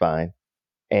single's fine.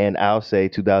 And I'll say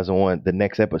 2001, The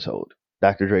Next Episode,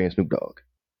 Dr. Dre and Snoop Dogg,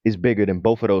 is bigger than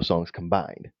both of those songs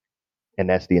combined. And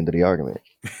that's the end of the argument.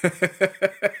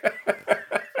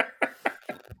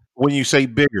 When you say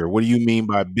bigger, what do you mean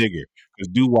by bigger? Because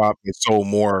doo-wop has sold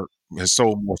more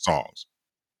songs.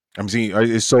 I'm saying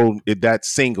that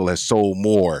single has sold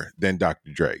more than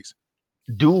Dr. Dre's.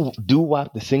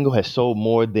 Doo-wop, the single, has sold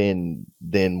more than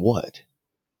what?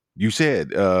 You said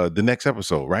The Next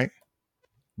Episode, right?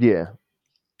 Yeah.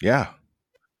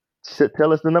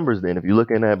 Tell us the numbers then, if you're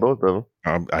looking at both of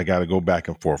them. I got to go back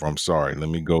and forth. I'm sorry. Let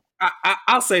me go.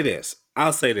 I'll say this.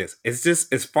 It's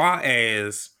just as far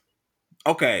as,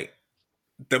 okay,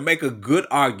 to make a good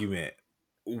argument,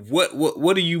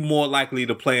 what are you more likely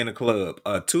to play in a club?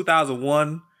 A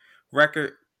 2001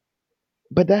 record?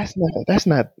 But that's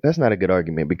not a good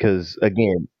argument because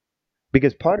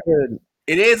part of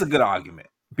it is a good argument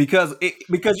because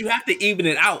you have to even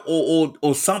it out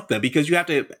or something, because you have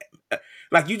to,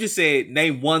 like you just said,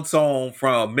 name one song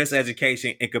from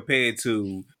Miseducation and compare it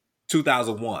to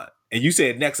 2001, and you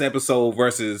said Next Episode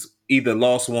versus either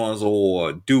Lost Ones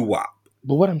or doo-wop.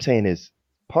 But what I'm saying is,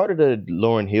 part of the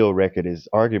Lauryn Hill record is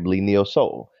arguably neo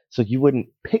soul, so you wouldn't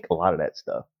pick a lot of that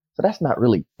stuff. So that's not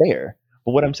really fair.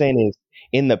 But what I'm saying is,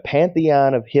 in the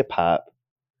pantheon of hip hop,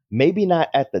 maybe not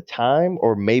at the time,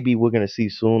 or maybe we're gonna see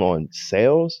soon on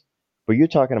sales, but you're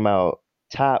talking about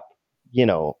top,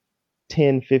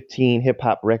 10, 15 hip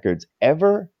hop records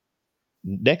ever.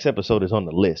 Next Episode is on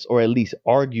the list, or at least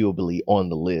arguably on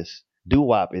the list.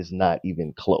 Doo-wop is not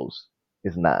even close.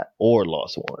 It's not. Or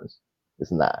Lost Ones.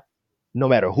 It's not. No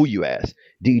matter who you ask,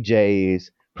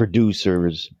 DJs,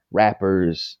 producers,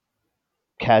 rappers,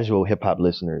 casual hip hop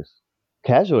listeners.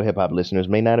 Casual hip hop listeners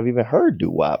may not have even heard Doo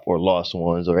Wop or Lost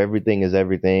Ones or Everything is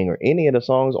Everything or any of the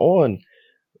songs on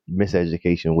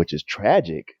Miseducation, which is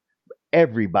tragic.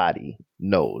 Everybody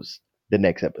knows the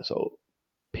next episode.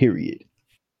 Period.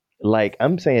 Like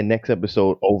I'm saying next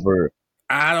episode over.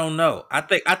 I don't know. I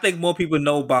think more people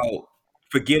know about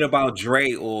Forget About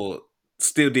Dre or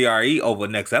Still DRE over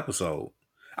next episode.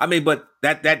 I mean, but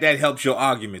that helps your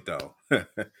argument though.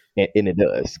 And it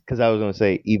does. Because I was gonna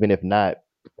say, even if not,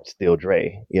 still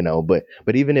Dre,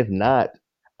 but even if not,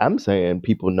 I'm saying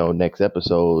people know next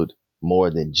episode more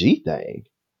than G Thing,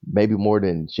 maybe more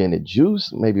than Gin and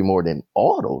Juice, maybe more than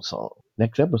all those songs.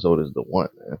 Next episode is the one,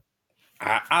 man.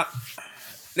 I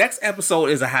next episode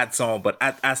is a hot song, but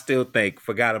I still think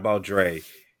Forgot About Dre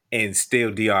and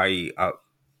Still DRE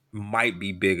might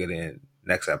be bigger than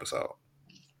next episode.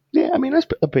 Yeah, I mean that's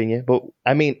opinion, but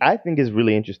I mean I think it's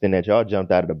really interesting that y'all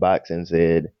jumped out of the box and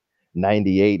said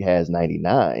 98 has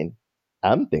 99.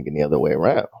 I'm thinking the other way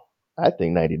around. I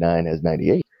think 99 has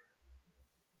 98.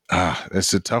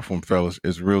 It's a tough one, fellas.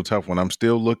 It's a real tough one. I'm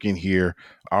still looking here.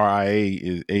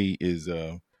 RIA is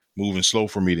moving slow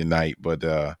for me tonight, but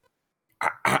I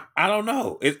don't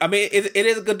know. It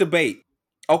is a good debate.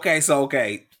 Okay, so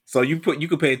you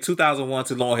compare 2001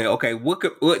 to Lauryn Hill. Okay, what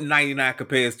 99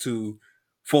 compares to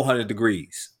 400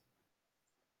 Degrees?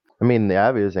 I mean, the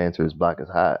obvious answer is Block is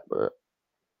Hot,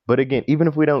 but again, even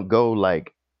if we don't go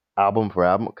like album for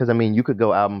album, because I mean, you could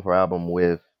go album for album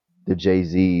with the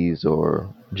Jay-Z's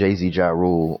or Jay-Z Ja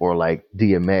Rule or like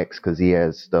DMX because he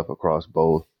has stuff across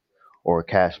both, or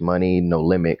Cash Money, No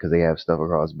Limit because they have stuff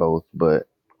across both. But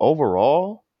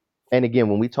overall, and again,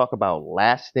 when we talk about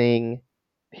lasting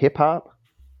hip hop,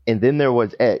 and then there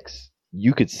was X,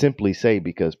 you could simply say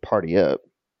because Party Up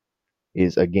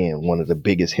is again one of the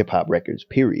biggest hip hop records,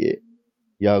 period.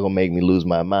 Y'all gonna make me lose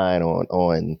my mind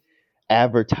on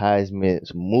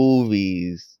advertisements,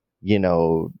 movies,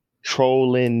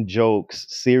 trolling jokes,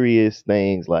 serious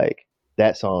things. Like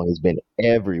that song has been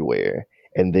everywhere.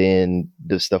 And then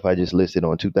the stuff I just listed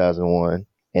on 2001,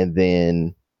 and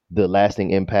then the lasting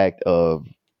impact of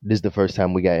this is the first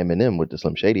time we got Eminem with the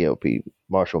Slim Shady LP.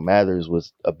 Marshall Mathers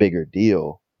was a bigger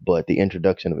deal, but the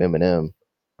introduction of Eminem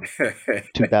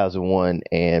 2001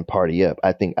 and Party Up,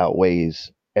 I think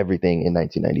outweighs everything in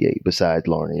 1998 besides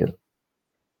Lauryn Hill.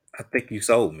 I think you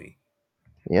sold me.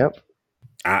 Yep.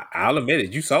 I'll admit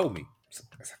it. You sold me.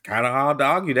 It's kind of hard to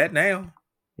argue that now.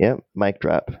 Yep. Mic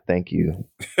drop. Thank you,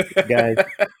 guys.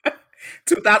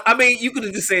 2000. I mean, you could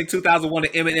have just said 2001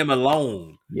 and Eminem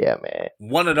alone. Yeah, man.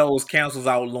 One of those cancels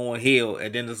out Lauryn Hill,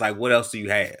 and then it's like, what else do you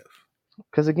have?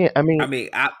 Because again,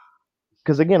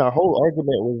 because again, our whole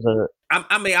argument was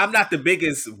I'm not the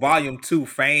biggest Volume 2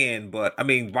 fan, but I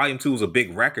mean, Volume 2 is a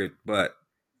big record, but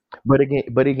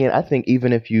again, I think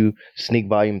even if you sneak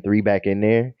Volume 3 back in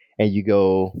there and you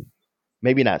go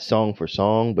maybe not song for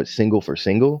song, but single for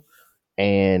single,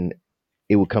 and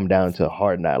it would come down to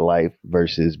Hard Knock Life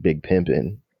versus Big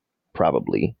Pimpin',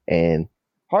 probably. And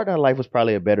Hard Knock Life was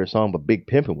probably a better song, but Big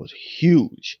Pimpin' was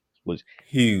huge.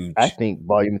 Huge. I think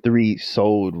Volume 3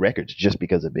 sold records just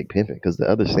because of Big Pimpin', because the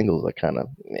other singles are kind of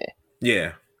meh.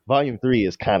 Yeah. Volume 3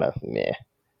 is kind of meh.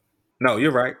 No,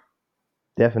 you're right.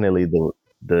 Definitely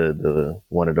the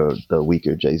one of the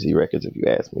weaker Jay-Z records, if you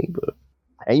ask me. But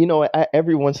and you know what?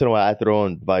 Every once in a while I throw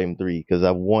on Volume 3 because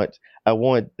I want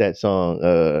that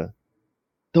song.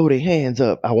 Throw their hands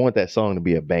up. I want that song to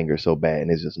be a banger so bad,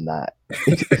 and it's just not.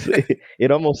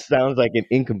 It almost sounds like an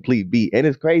incomplete beat, and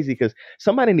it's crazy because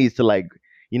somebody needs to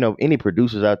any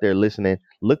producers out there listening,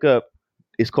 look up.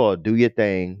 It's called "Do Your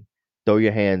Thing, Throw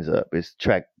Your Hands Up." It's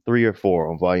track 3 or 4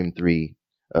 on Volume 3,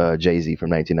 Jay-Z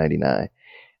from 1999.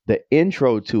 The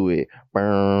intro to it,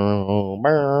 boom,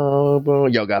 boom, boom,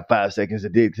 y'all got 5 seconds to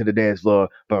dig to the dance floor.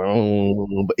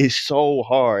 Boom, it's so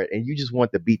hard, and you just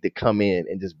want the beat to come in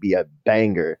and just be a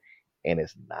banger, and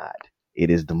it's not.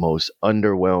 It is the most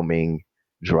underwhelming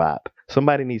drop.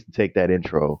 Somebody needs to take that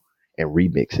intro and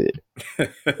remix it,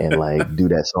 and do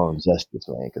that song justice,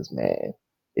 man. Because man,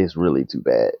 it's really too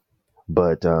bad.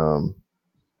 But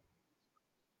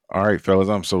all right, fellas,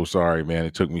 I'm so sorry, man.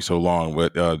 It took me so long.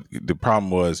 But the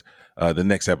problem was the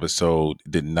next episode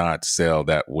did not sell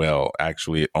that well.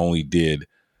 Actually, it only did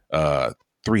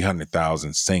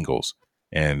 300,000 singles.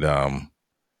 And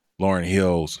Lauryn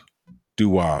Hill's Doo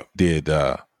Wop did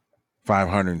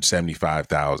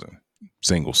 575,000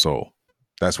 singles sold.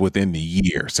 That's within the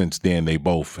year. Since then, they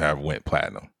both have went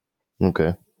platinum.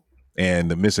 Okay. And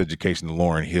the Miseducation of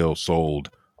Lauryn Hill sold,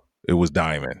 it was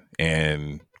diamond.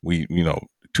 And We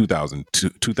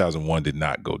 2001 did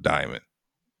not go diamond.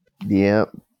 Yeah,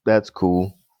 that's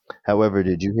cool. However,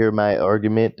 did you hear my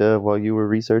argument while you were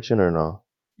researching or no?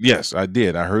 Yes, I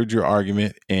did. I heard your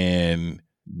argument, and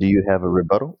Do you have a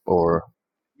rebuttal or?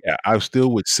 yeah, I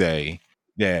still would say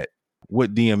that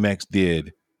what DMX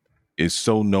did is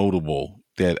so notable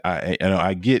that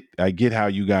I get how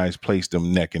you guys placed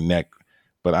them neck and neck,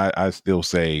 but I still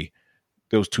say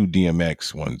those two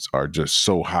DMX ones are just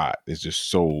so hot. There's just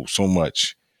so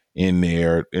much in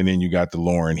there, and then you got the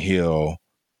Lauryn Hill.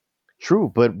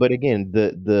 True, but again,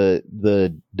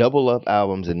 the Double Up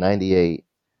albums in '98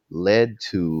 led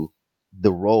to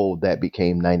the role that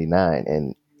became '99,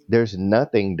 and there's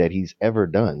nothing that he's ever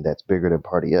done that's bigger than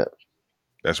Party Up.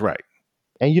 That's right.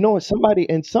 And you know what?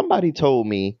 Somebody told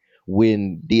me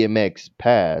when DMX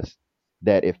passed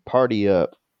that if Party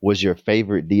Up was your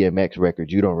favorite DMX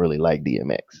record, you don't really like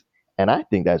DMX. And I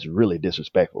think that's really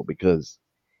disrespectful because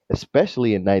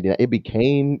especially in '99, it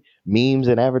became memes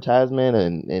and advertisement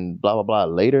and blah blah blah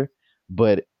later.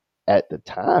 But at the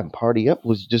time, Party Up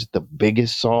was just the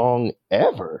biggest song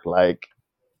ever. Like,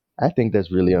 I think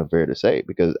that's really unfair to say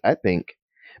because I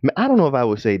don't know if I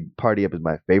would say Party Up is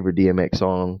my favorite DMX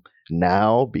song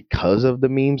now because of the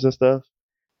memes and stuff,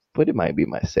 but it might be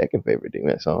my second favorite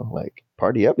DMX song. Like,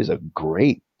 Party Up is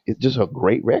it's just a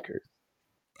great record.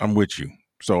 I'm with you.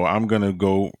 So I'm going to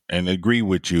go and agree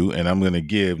with you, and I'm going to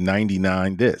give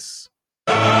 99 this.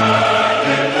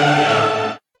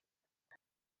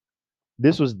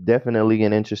 This was definitely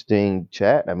an interesting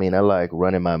chat. I mean, I like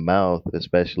running my mouth,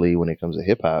 especially when it comes to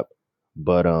hip hop.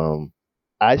 But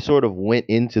I sort of went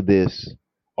into this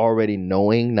already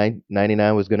knowing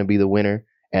 99 was going to be the winner,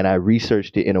 and I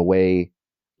researched it in a way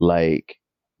like,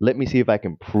 let me see if I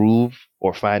can prove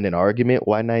or find an argument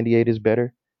why 98 is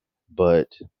better. But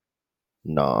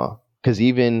nah, because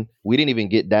even we didn't even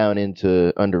get down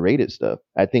into underrated stuff.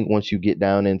 I think once you get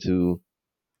down into,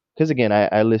 because again,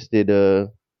 I listed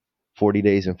 40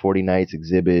 Days and 40 Nights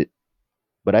exhibit,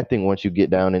 but I think once you get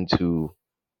down into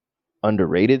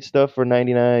underrated stuff for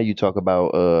 99, you talk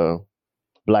about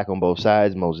Black on Both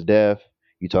Sides, Mos Def,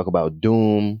 you talk about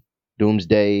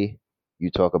Doomsday, you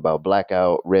talk about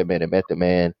Blackout, Redman and Method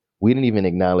Man. We didn't even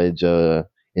acknowledge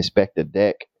Inspector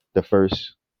Deck, the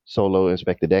first solo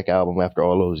Inspector Deck album after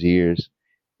all those years.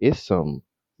 It's some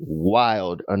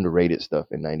wild underrated stuff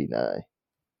in '99,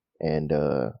 and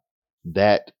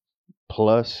that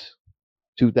plus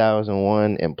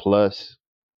 2001 and plus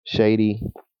Shady.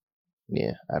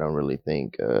 Yeah, I don't really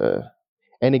think.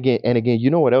 And again, you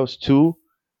know what else too?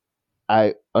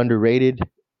 I underrated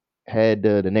had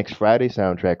the Next Friday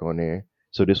soundtrack on there.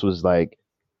 So this was like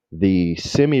the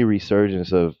semi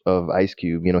resurgence of Ice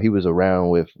Cube. You know, he was around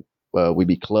with We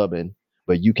Be Clubbing,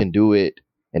 but You Can Do It,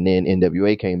 and then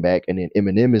NWA came back, and then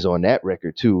Eminem is on that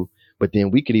record too. But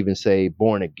then we could even say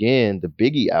Born Again, the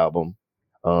Biggie album.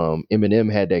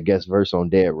 Eminem had that guest verse on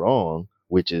Dead Wrong,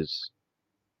 which is,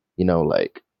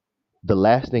 like the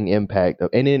lasting impact of,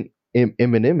 and then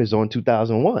Eminem is on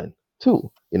 2001 too.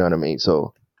 You know what I mean?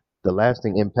 So the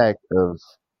lasting impact of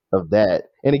that.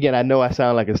 And again, I know I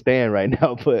sound like a stan right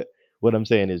now, but what I'm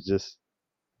saying is just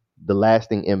the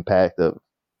lasting impact of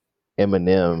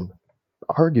Eminem,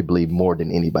 arguably more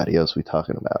than anybody else we're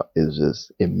talking about, is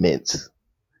just immense.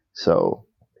 So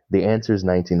the answer is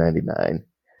 1999.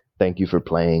 Thank you for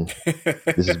playing.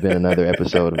 This has been another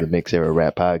episode of the Mix Era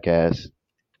Rap Podcast.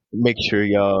 Make sure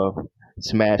y'all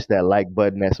smash that like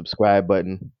button, that subscribe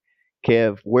button.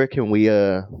 Kev, where can we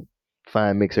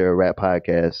find Mix Era Rap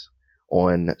Podcast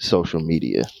on social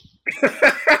media?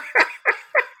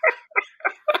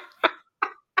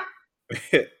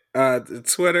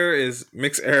 Twitter is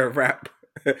Mix Era Rap,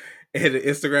 and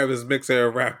Instagram is Mix Era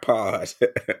Rap Pod.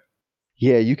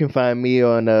 Yeah, you can find me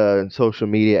on social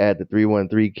media at the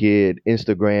 313 Kid,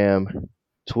 Instagram,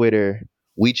 Twitter,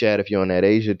 WeChat if you're on that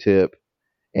Asia tip,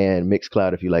 and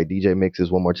Mixcloud if you like DJ mixes.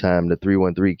 One more time, the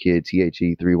 313 Kid,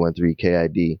 THE 313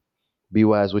 KID. Be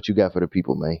wise, what you got for the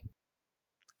people, man?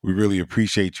 We really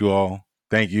appreciate you all.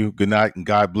 Thank you. Good night and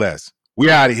God bless. We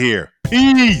out of here.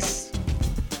 Peace.